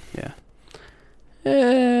 Hulk? Yeah.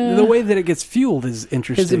 The way that it gets fueled is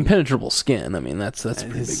interesting. His impenetrable skin, I mean, that's a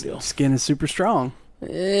pretty big deal. Skin is super strong.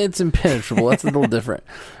 It's impenetrable. That's a little different.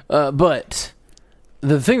 But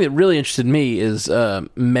the thing that really interested me is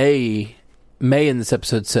May in this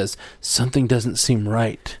episode says something doesn't seem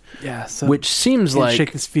right. Yeah, so which seems like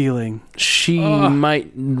shake this feeling. She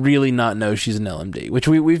might really not know she's an LMD, which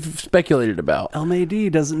we've speculated about.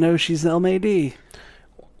 LMAD doesn't know she's an LMAD.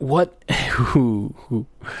 What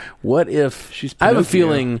if she's? I have a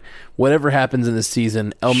feeling whatever happens in this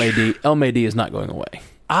season, LMAD is not going away.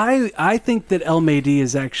 I think that LMAD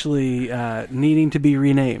is actually needing to be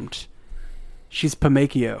renamed. She's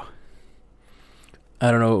Pinocchio. I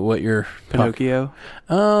don't know what you're Pinocchio.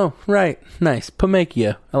 Oh, right. Nice.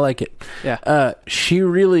 Pinocchio. I like it. Yeah.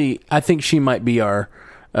 I think she might be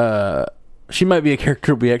she might be a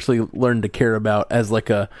character we actually learn to care about as like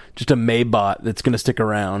just a Maybot that's going to stick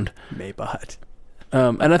around. Maybot.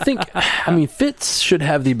 And I think, I mean, Fitz should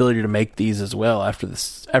have the ability to make these as well after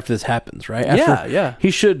this happens, right? Yeah.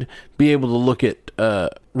 He should be able to look at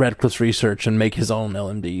Radcliffe's research and make his own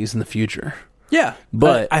LMDs in the future. Yeah,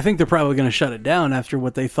 but I think they're probably going to shut it down after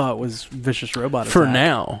what they thought was vicious robot attack. For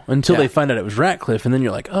now, until they find out it was Ratcliffe, and then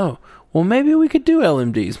you're like, oh, well, maybe we could do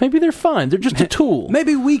LMDs. Maybe they're fine. They're just a tool.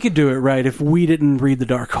 Maybe we could do it right if we didn't read the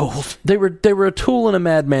Darkhold. They were a tool in a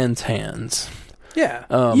madman's hands.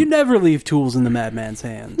 Yeah, you never leave tools in the madman's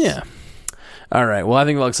hands. Yeah. All right. Well, I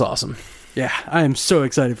think it looks awesome. Yeah, I am so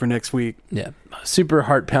excited for next week. Yeah, super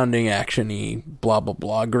heart-pounding, action-y, blah, blah,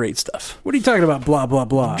 blah. Great stuff. What are you talking about, blah, blah,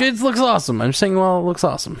 blah? It looks awesome. I'm saying, well, it looks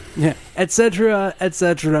awesome. Yeah, etc.,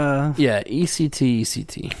 etc. Yeah, ECT,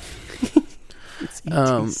 ECT. It's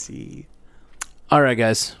ETC. All right,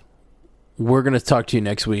 guys. We're going to talk to you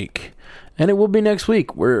next week. And it will be next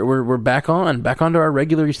week. We're back onto our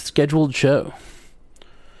regularly scheduled show.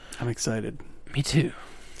 I'm excited. Me too.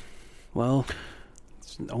 Well,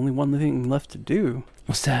 there's only one thing left to do.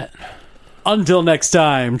 What's that? Until next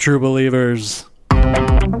time, true believers.